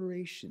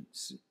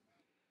preparations.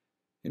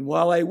 And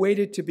while I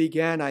waited to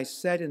begin, I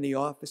sat in the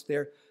office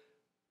there,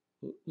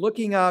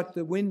 looking out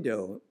the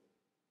window,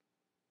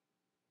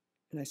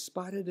 and I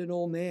spotted an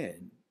old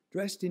man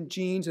dressed in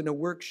jeans and a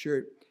work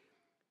shirt.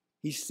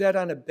 He sat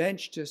on a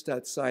bench just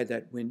outside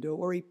that window,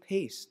 or he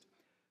paced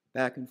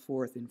back and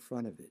forth in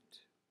front of it.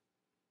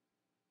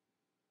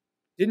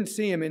 Didn't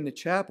see him in the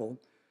chapel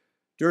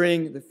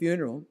during the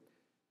funeral.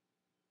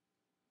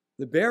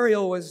 The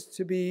burial was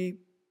to be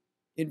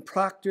in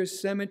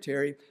Proctor's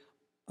Cemetery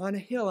on a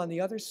hill on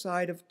the other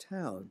side of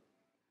town,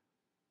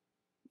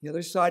 the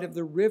other side of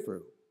the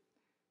river,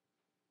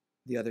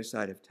 the other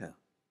side of town.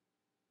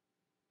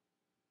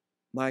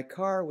 My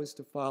car was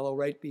to follow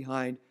right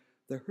behind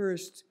the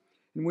hearse,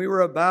 and we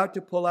were about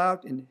to pull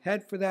out and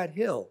head for that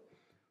hill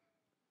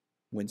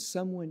when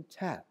someone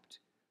tapped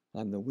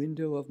on the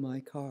window of my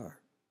car.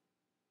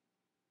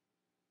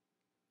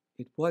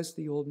 It was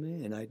the old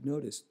man I'd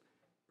noticed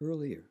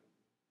earlier.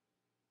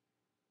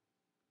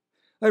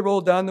 I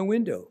rolled down the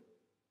window.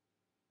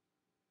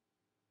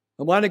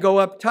 I want to go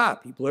up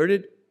top, he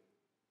blurted.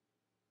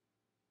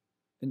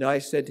 And I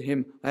said to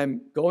him,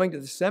 I'm going to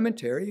the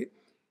cemetery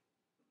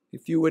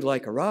if you would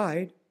like a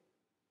ride.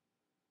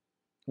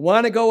 I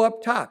want to go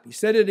up top. He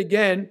said it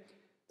again.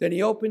 Then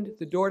he opened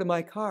the door to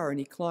my car and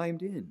he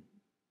climbed in.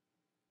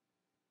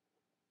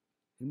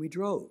 And we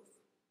drove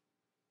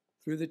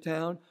through the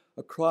town,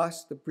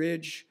 across the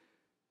bridge,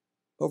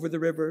 over the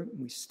river, and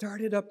we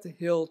started up the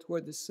hill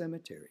toward the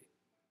cemetery.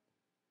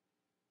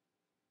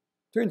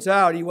 Turns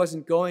out he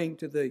wasn't going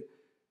to the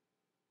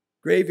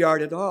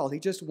graveyard at all. He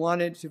just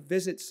wanted to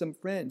visit some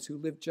friends who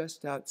lived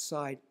just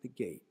outside the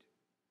gate.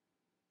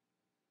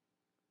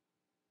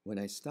 When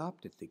I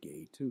stopped at the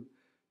gate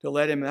to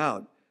let him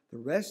out, the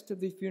rest of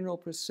the funeral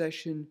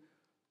procession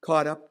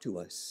caught up to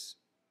us,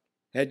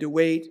 had to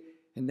wait,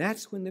 and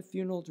that's when the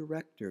funeral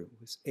director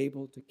was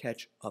able to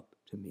catch up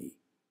to me.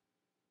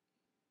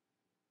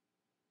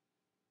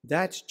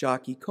 That's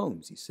Jockey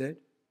Combs, he said.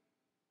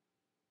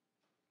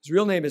 His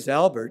real name is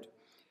Albert.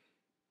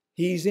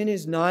 He's in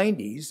his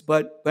 90s,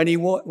 but when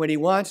he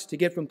wants to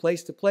get from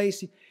place to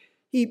place,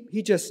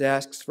 he just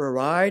asks for a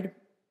ride.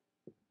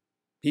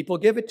 People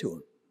give it to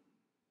him.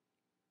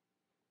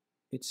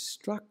 It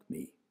struck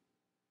me,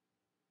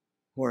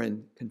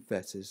 Warren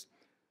confesses,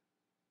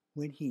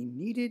 when he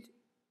needed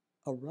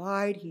a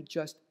ride, he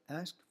just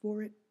asked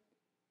for it,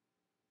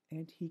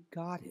 and he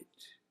got it.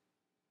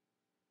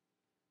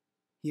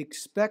 He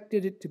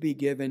expected it to be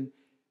given,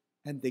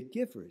 and the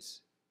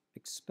givers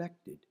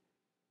expected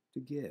to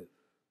give.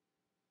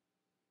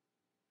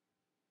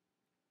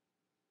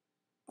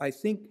 I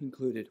think,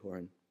 concluded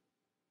Horn,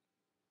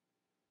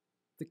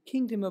 the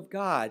kingdom of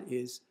God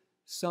is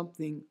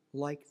something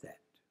like that.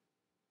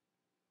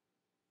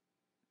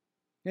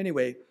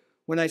 Anyway,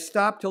 when I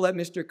stopped to let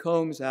Mr.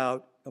 Combs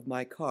out of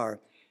my car,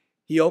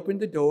 he opened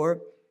the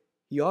door,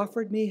 he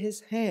offered me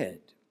his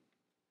hand,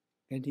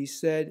 and he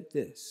said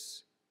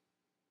this: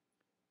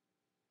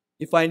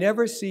 "If I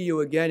never see you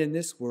again in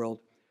this world,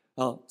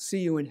 I'll see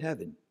you in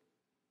heaven."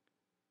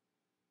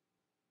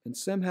 And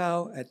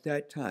somehow at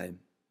that time,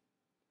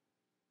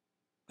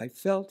 I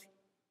felt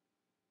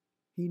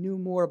he knew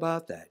more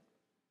about that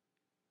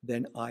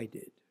than I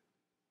did.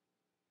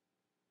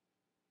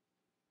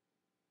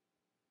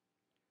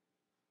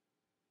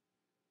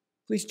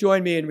 Please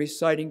join me in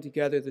reciting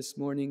together this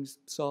morning's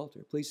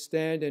Psalter. Please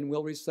stand and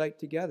we'll recite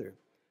together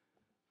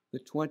the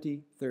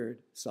 23rd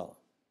Psalm.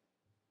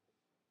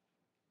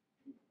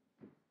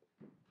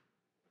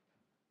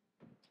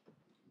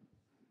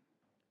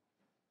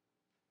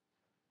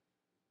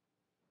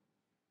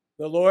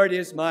 The Lord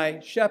is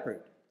my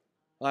shepherd,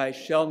 I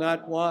shall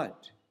not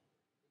want.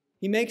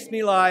 He makes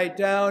me lie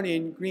down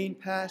in green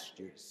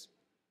pastures.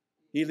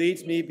 He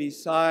leads me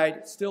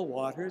beside still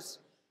waters.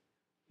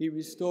 He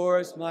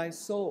restores my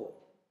soul.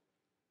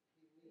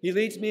 He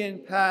leads me in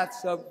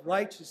paths of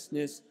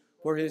righteousness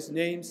for his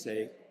name's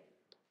sake.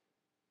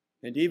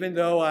 And even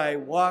though I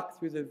walk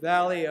through the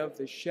valley of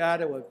the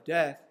shadow of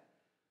death,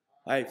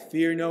 I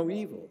fear no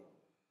evil,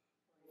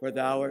 for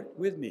thou art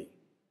with me.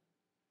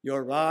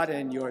 Your rod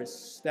and your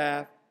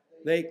staff,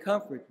 they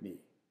comfort me.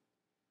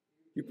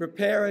 You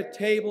prepare a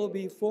table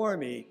before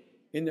me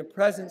in the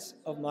presence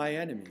of my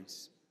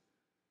enemies.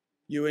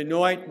 You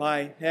anoint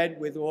my head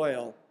with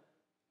oil,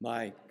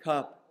 my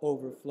cup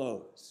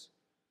overflows.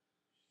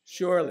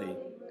 Surely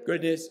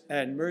goodness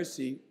and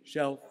mercy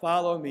shall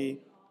follow me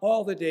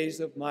all the days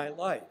of my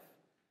life,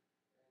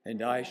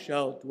 and I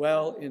shall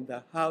dwell in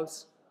the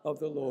house of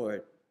the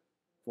Lord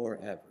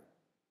forever.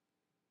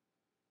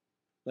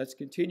 Let's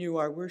continue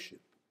our worship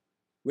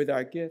with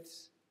our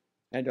gifts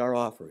and our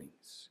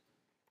offerings.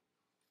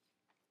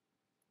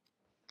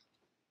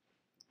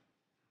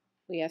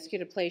 We ask you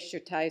to place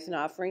your tithes and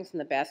offerings in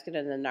the basket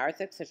and the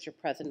narthex if you're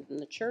present in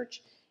the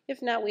church.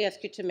 If not, we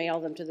ask you to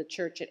mail them to the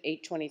church at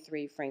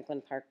 823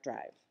 Franklin Park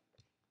Drive.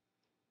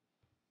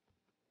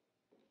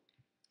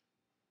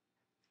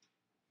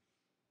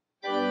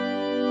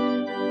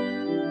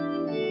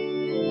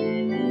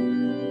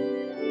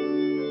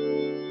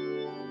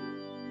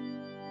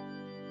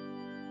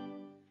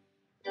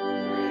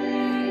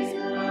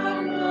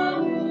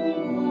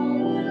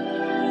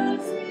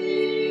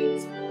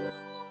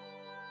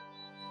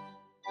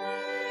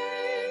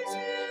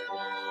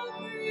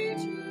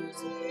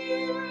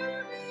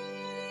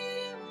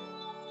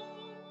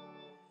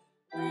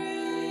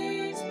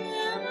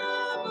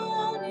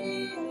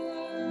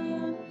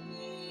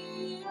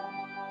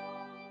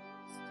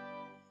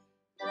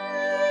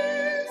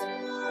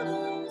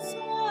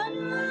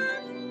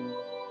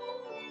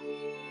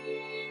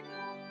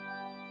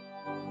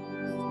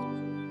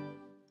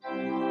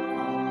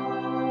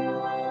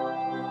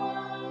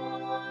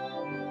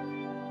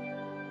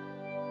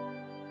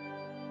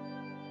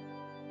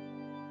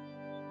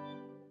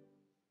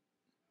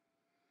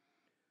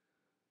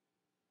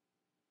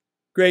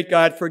 Great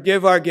God,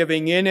 forgive our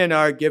giving in and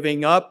our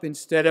giving up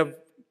instead of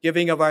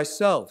giving of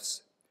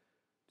ourselves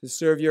to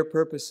serve your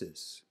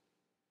purposes.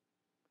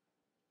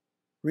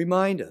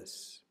 Remind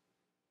us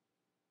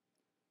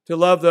to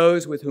love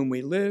those with whom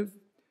we live,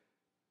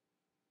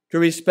 to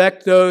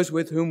respect those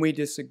with whom we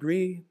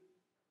disagree,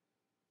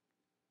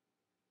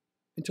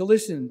 and to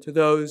listen to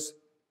those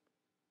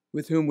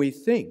with whom we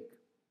think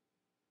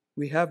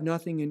we have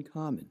nothing in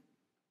common.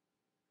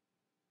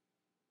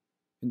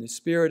 In the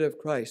Spirit of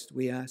Christ,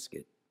 we ask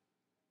it.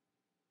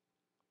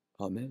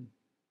 Amen.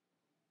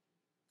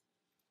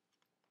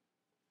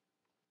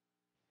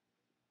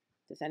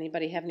 Does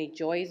anybody have any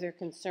joys or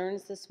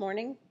concerns this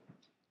morning?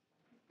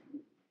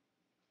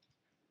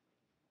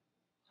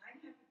 I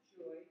have a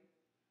joy.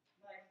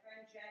 My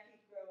friend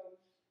Jackie Groves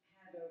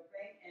had a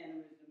brain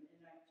aneurysm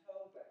in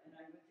October, and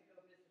I went to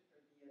go visit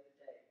her the other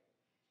day.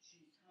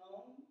 She's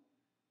home.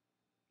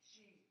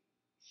 She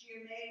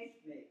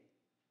amazed me.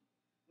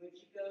 When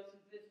she goes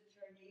and visits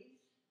her niece,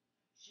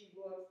 she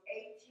walks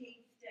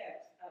 18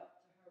 steps up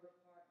to her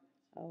apartment.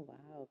 Oh,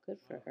 wow. Good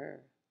for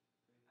her.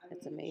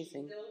 That's She's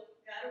amazing. still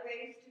got a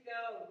ways to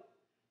go,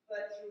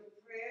 but through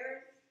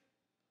prayers,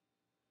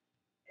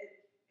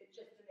 it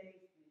just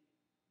amazed me.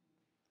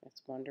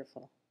 That's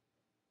wonderful.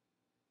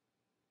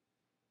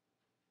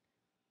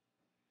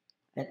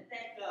 And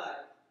thank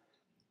God.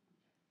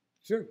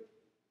 Sure.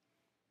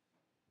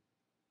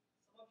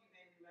 Some of you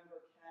may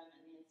remember Ken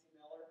and Nancy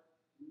Miller.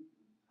 Ken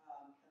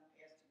passed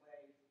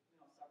away,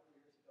 several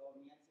years ago.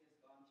 Nancy has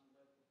gone to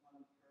live with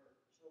one of her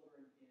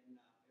children in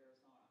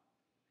Arizona.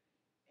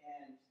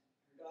 And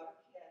her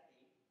daughter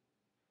Kathy,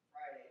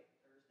 Thursday,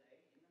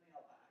 in the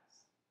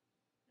mailbox,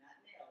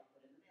 not mailed,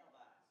 but in the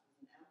mailbox, was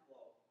an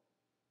envelope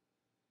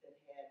that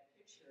had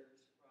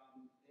pictures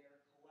from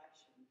their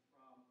collection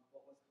from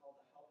what was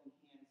called the Helping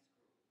Hands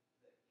group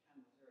that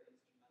Ken was very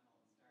instrumental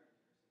in starting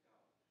years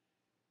ago.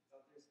 So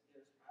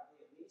there's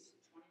probably at least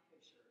 20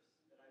 pictures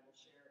that I will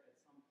share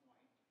at some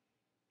point.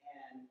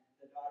 And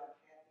the daughter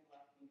Kathy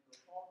left me her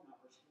phone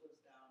number. She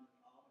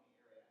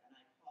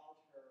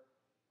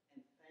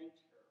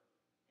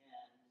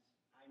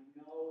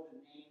know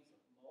the names of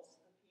most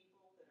of the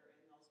people that are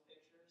in those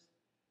pictures,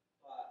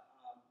 but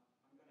I'm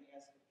going to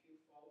ask a few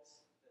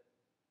folks that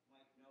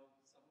might know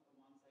some of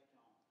the ones I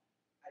don't.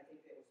 I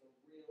think it was a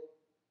real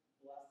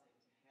blessing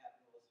to have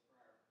those for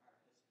our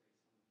history.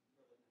 Some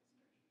really nice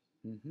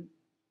pictures. Mm-hmm.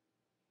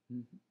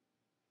 Mm-hmm.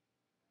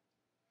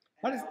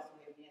 And I also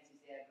have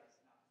Nancy's address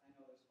now, because I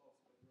know there's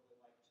folks who would really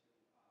like to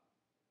send her notes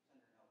and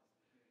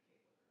communicate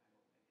with her,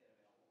 and I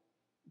will make that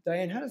available.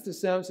 Diane, how does the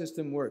sound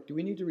system work? Do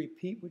we need to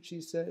repeat what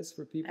she says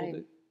for people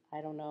that...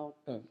 I don't know.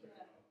 Oh.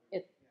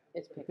 It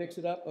Picks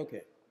it up?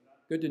 Okay.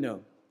 Good to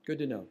know. Good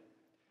to know.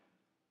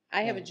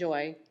 I have a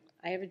joy.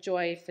 I have a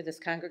joy for this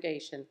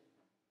congregation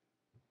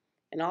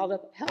and all the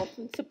help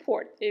and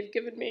support they've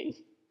given me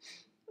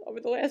over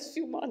the last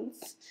few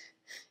months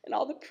and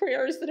all the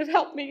prayers that have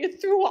helped me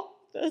get through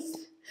all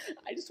this.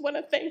 I just want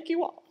to thank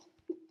you all.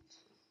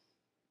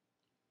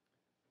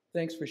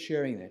 Thanks for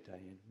sharing that,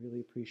 Diane. Really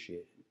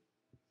appreciate it.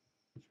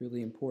 It's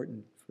really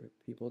important for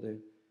people to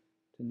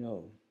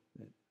know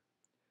that.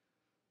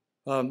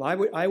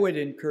 I would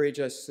encourage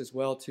us as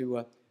well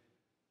to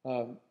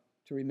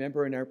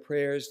remember in our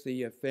prayers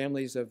the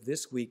families of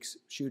this week's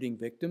shooting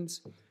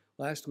victims.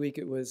 Last week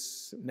it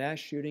was mass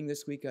shooting.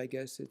 This week, I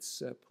guess,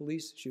 it's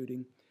police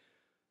shooting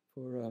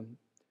for a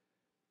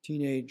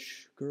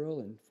teenage girl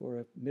and for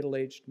a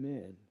middle-aged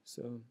man.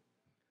 So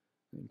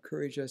I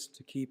encourage us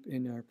to keep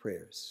in our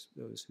prayers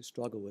those who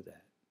struggle with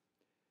that.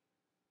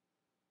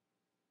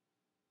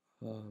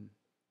 I'm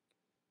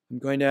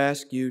going to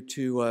ask you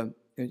to,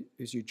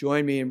 as you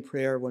join me in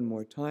prayer one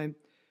more time,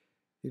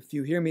 if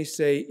you hear me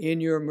say, "In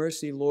your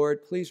mercy,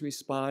 Lord," please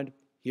respond,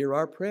 "Hear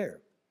our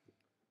prayer."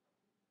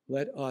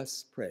 Let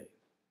us pray.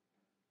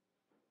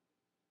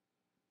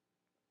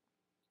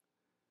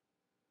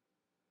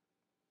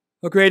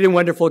 O great and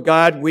wonderful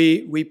God,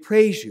 we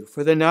praise you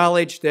for the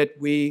knowledge that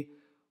we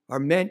are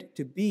meant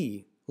to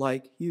be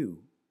like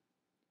you.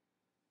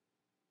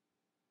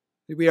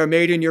 That we are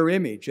made in your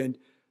image and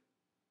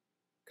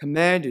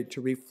commanded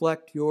to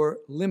reflect your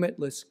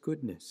limitless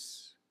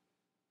goodness.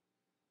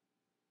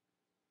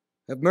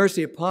 Have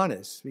mercy upon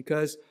us,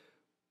 because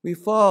we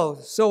fall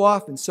so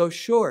often so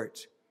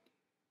short.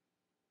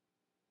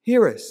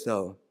 Hear us,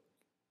 though,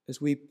 as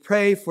we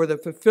pray for the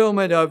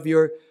fulfillment of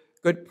your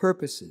good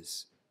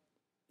purposes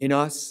in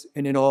us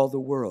and in all the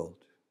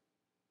world.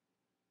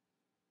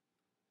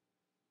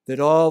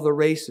 That all the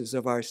races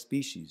of our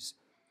species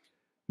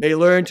may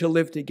learn to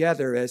live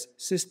together as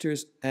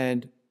sisters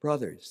and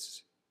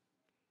brothers.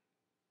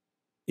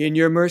 In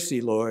your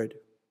mercy, Lord,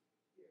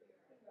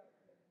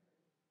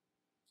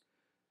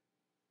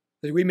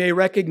 that we may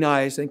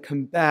recognize and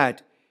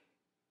combat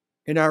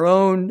in our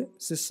own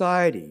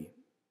society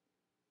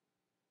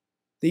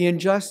the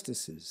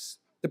injustices,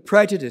 the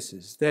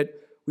prejudices that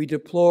we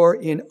deplore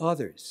in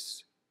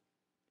others.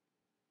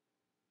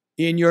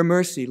 In your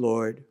mercy,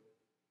 Lord,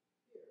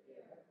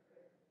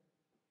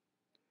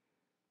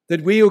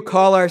 that we who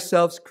call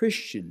ourselves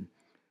Christian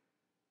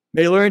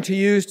may learn to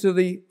use to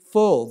the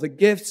full the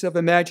gifts of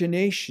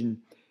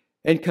imagination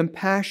and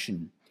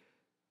compassion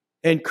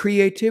and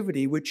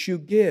creativity which you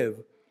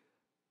give,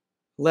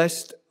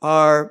 lest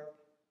our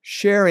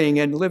sharing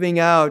and living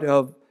out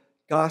of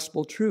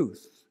gospel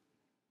truth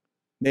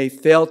may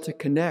fail to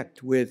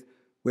connect with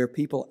where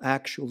people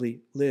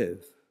actually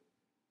live.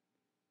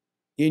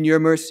 In your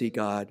mercy,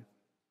 God,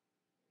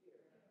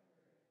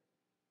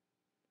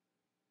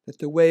 that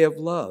the way of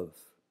love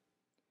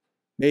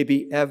may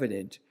be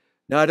evident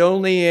not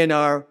only in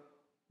our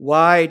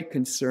wide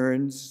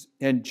concerns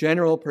and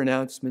general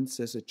pronouncements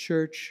as a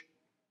church,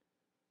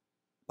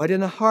 but in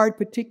the hard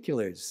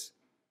particulars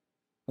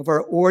of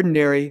our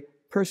ordinary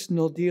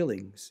personal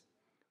dealings,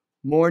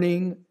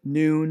 morning,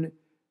 noon,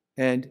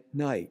 and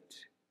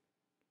night.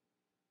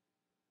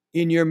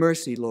 In your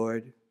mercy,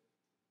 Lord,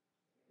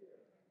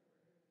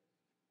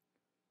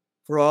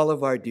 for all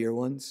of our dear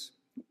ones,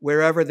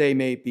 wherever they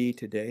may be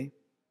today,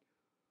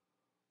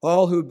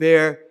 all who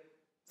bear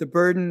the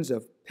burdens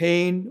of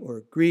pain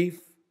or grief,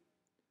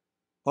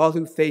 all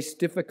who face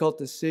difficult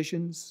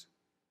decisions,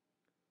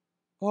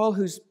 all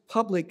whose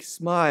public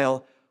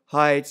smile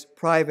hides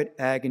private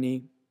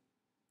agony,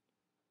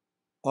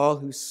 all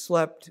who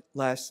slept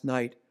last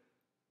night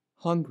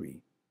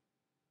hungry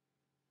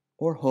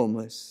or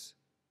homeless.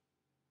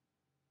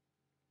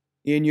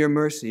 In your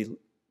mercy,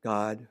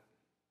 God,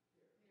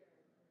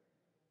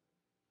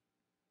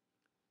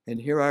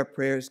 and hear our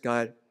prayers,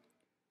 God,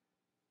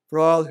 for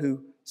all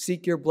who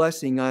seek your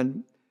blessing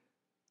on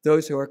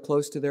those who are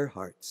close to their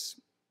hearts.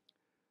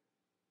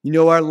 You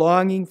know our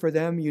longing for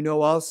them. You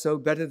know also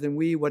better than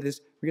we what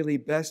is really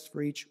best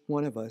for each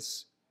one of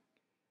us.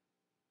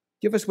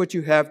 Give us what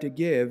you have to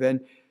give,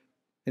 and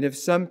if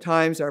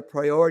sometimes our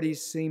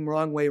priorities seem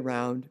wrong way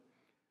round,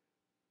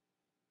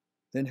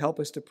 then help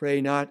us to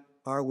pray not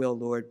our will,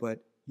 Lord,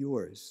 but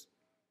yours,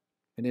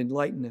 and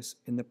enlighten us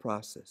in the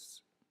process.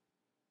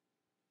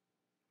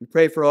 We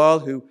pray for all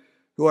who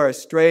are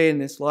astray in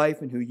this life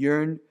and who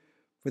yearn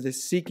for the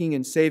seeking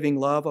and saving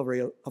love of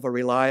a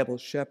reliable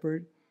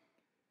shepherd.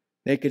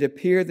 Make it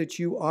appear that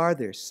you are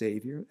their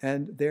Savior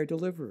and their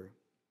deliverer.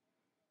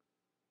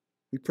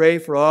 We pray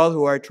for all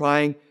who are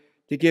trying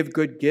to give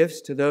good gifts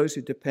to those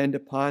who depend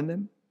upon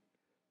them,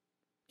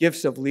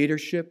 gifts of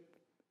leadership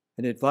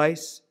and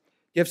advice,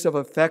 gifts of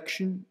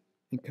affection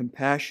and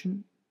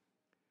compassion.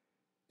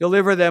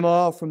 Deliver them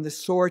all from the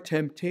sore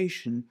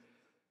temptation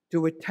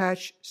to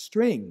attach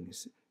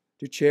strings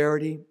to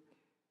charity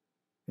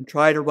and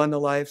try to run the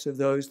lives of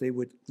those they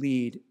would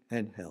lead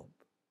and help.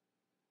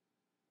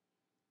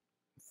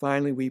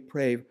 Finally, we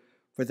pray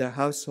for the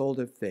household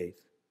of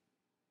faith,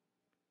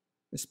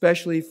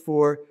 especially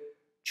for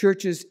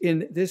churches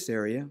in this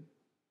area.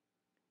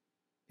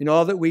 In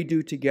all that we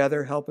do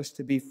together, help us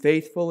to be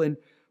faithful in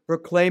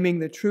proclaiming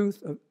the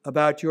truth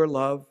about your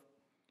love,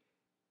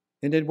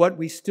 and in what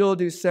we still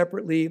do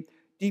separately,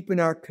 deepen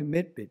our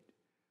commitment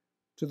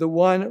to the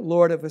one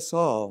Lord of us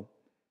all,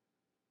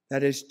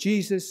 that is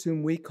Jesus,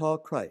 whom we call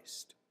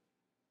Christ,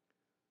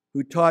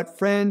 who taught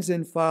friends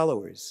and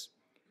followers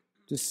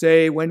to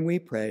say when we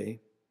pray,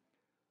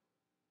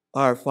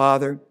 Our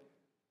Father,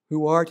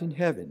 who art in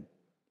heaven,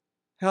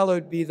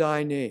 hallowed be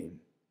thy name.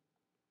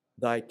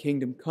 Thy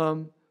kingdom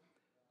come,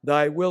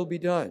 thy will be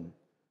done,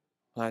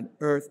 on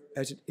earth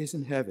as it is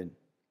in heaven.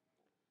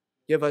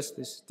 Give us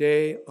this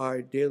day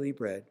our daily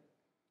bread,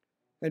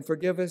 and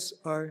forgive us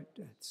our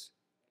debts,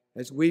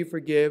 as we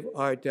forgive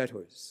our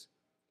debtors.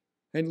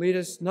 And lead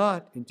us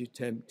not into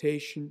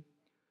temptation,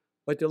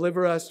 but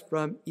deliver us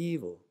from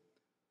evil.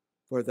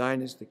 For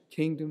thine is the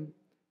kingdom,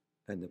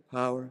 and the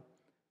power,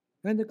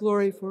 and the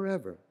glory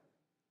forever.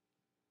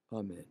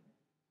 Amen.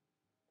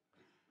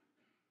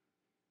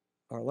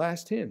 Our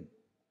last hymn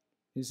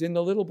is in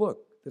the little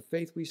book, The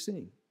Faith We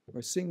Sing,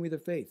 or Sing We the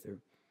Faith, or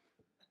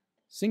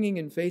Singing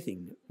and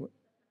Faithing.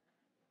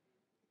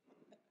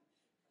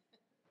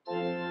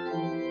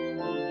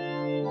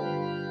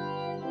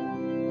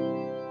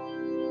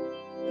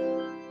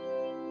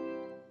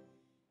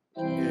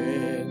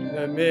 In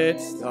the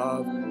midst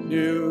of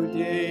new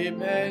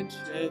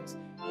dimensions,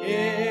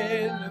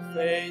 in the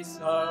face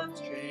of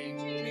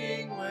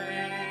changing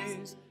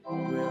ways,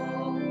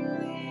 will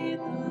we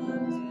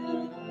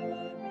the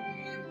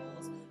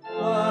peoples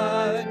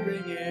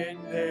wandering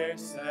in their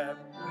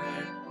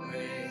separate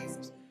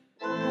ways.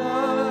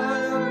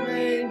 On a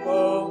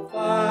rainbow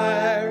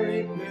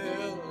fiery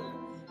pillar,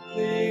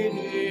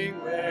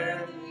 leading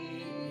where the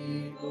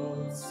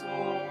eagles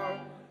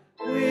soar,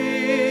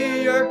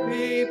 we, your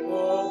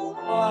people,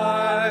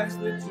 march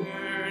the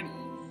journey,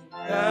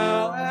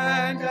 now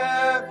and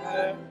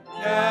ever,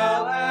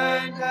 now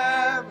and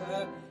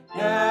ever,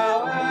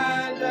 now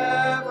and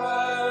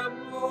evermore.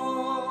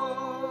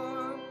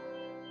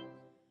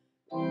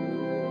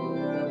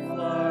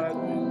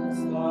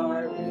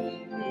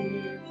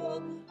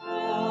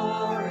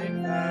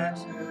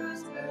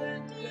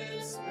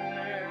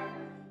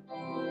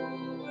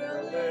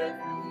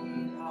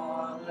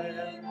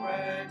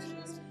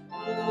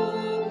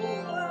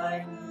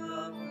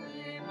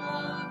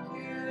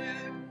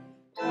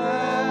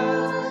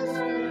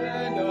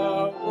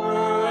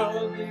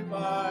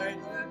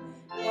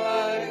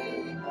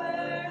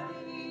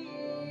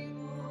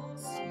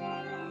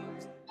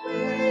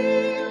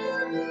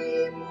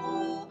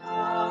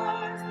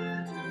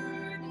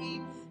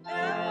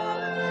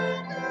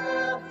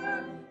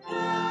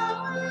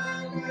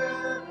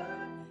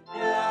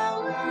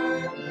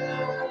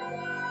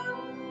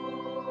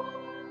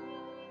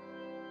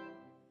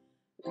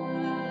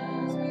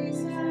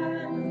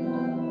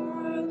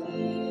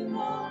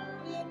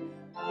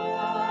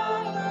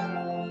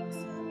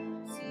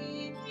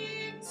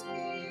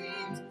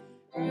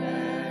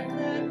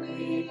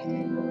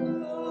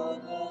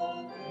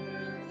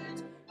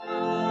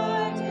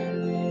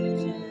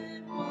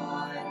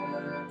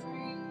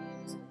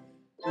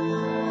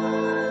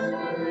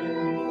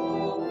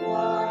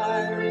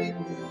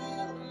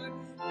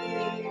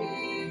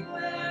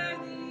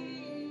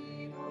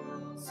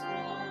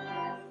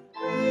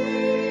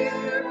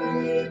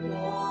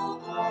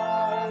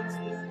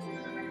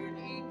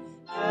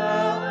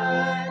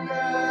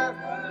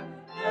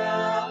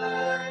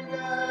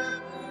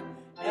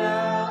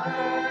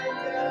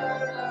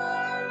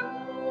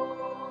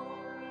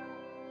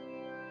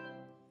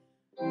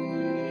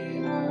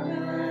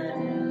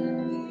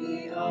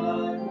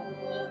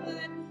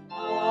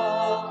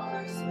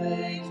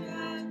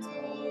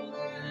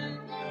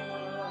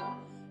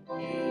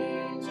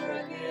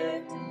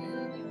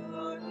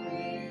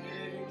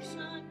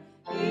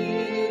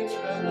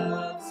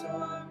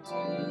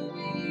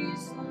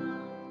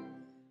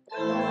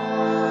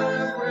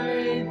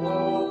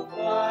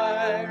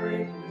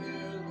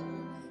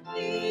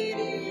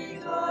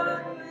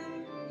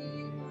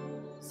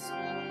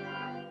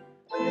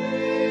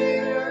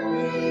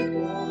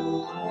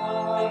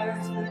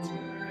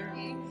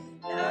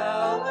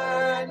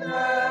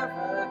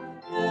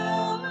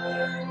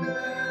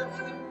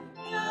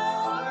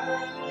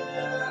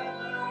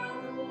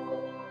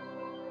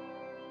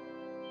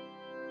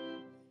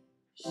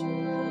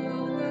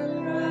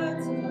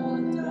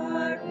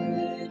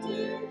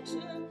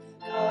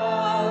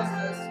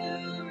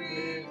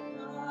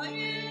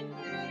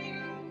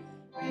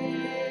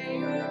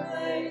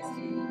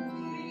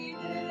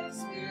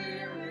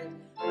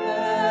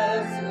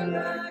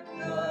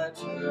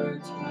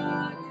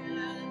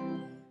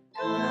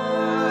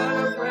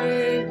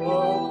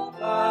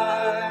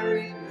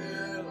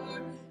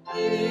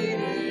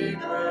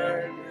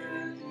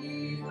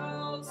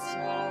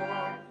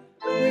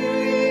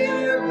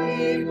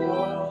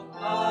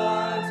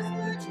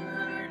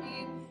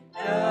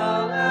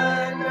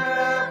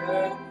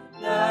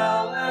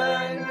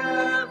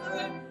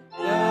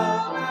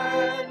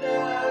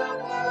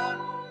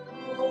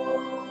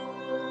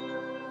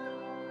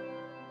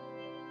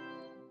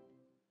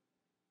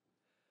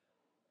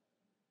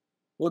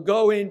 will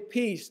go in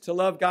peace to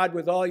love God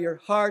with all your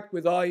heart,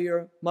 with all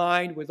your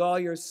mind, with all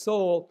your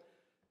soul,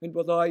 and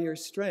with all your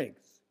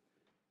strength.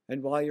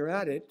 And while you're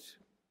at it,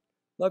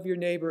 love your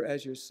neighbor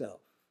as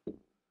yourself.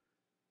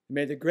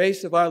 May the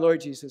grace of our Lord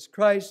Jesus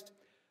Christ,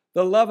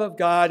 the love of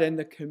God, and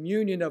the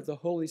communion of the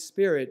Holy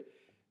Spirit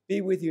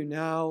be with you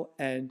now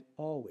and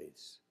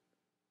always.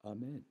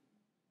 Amen.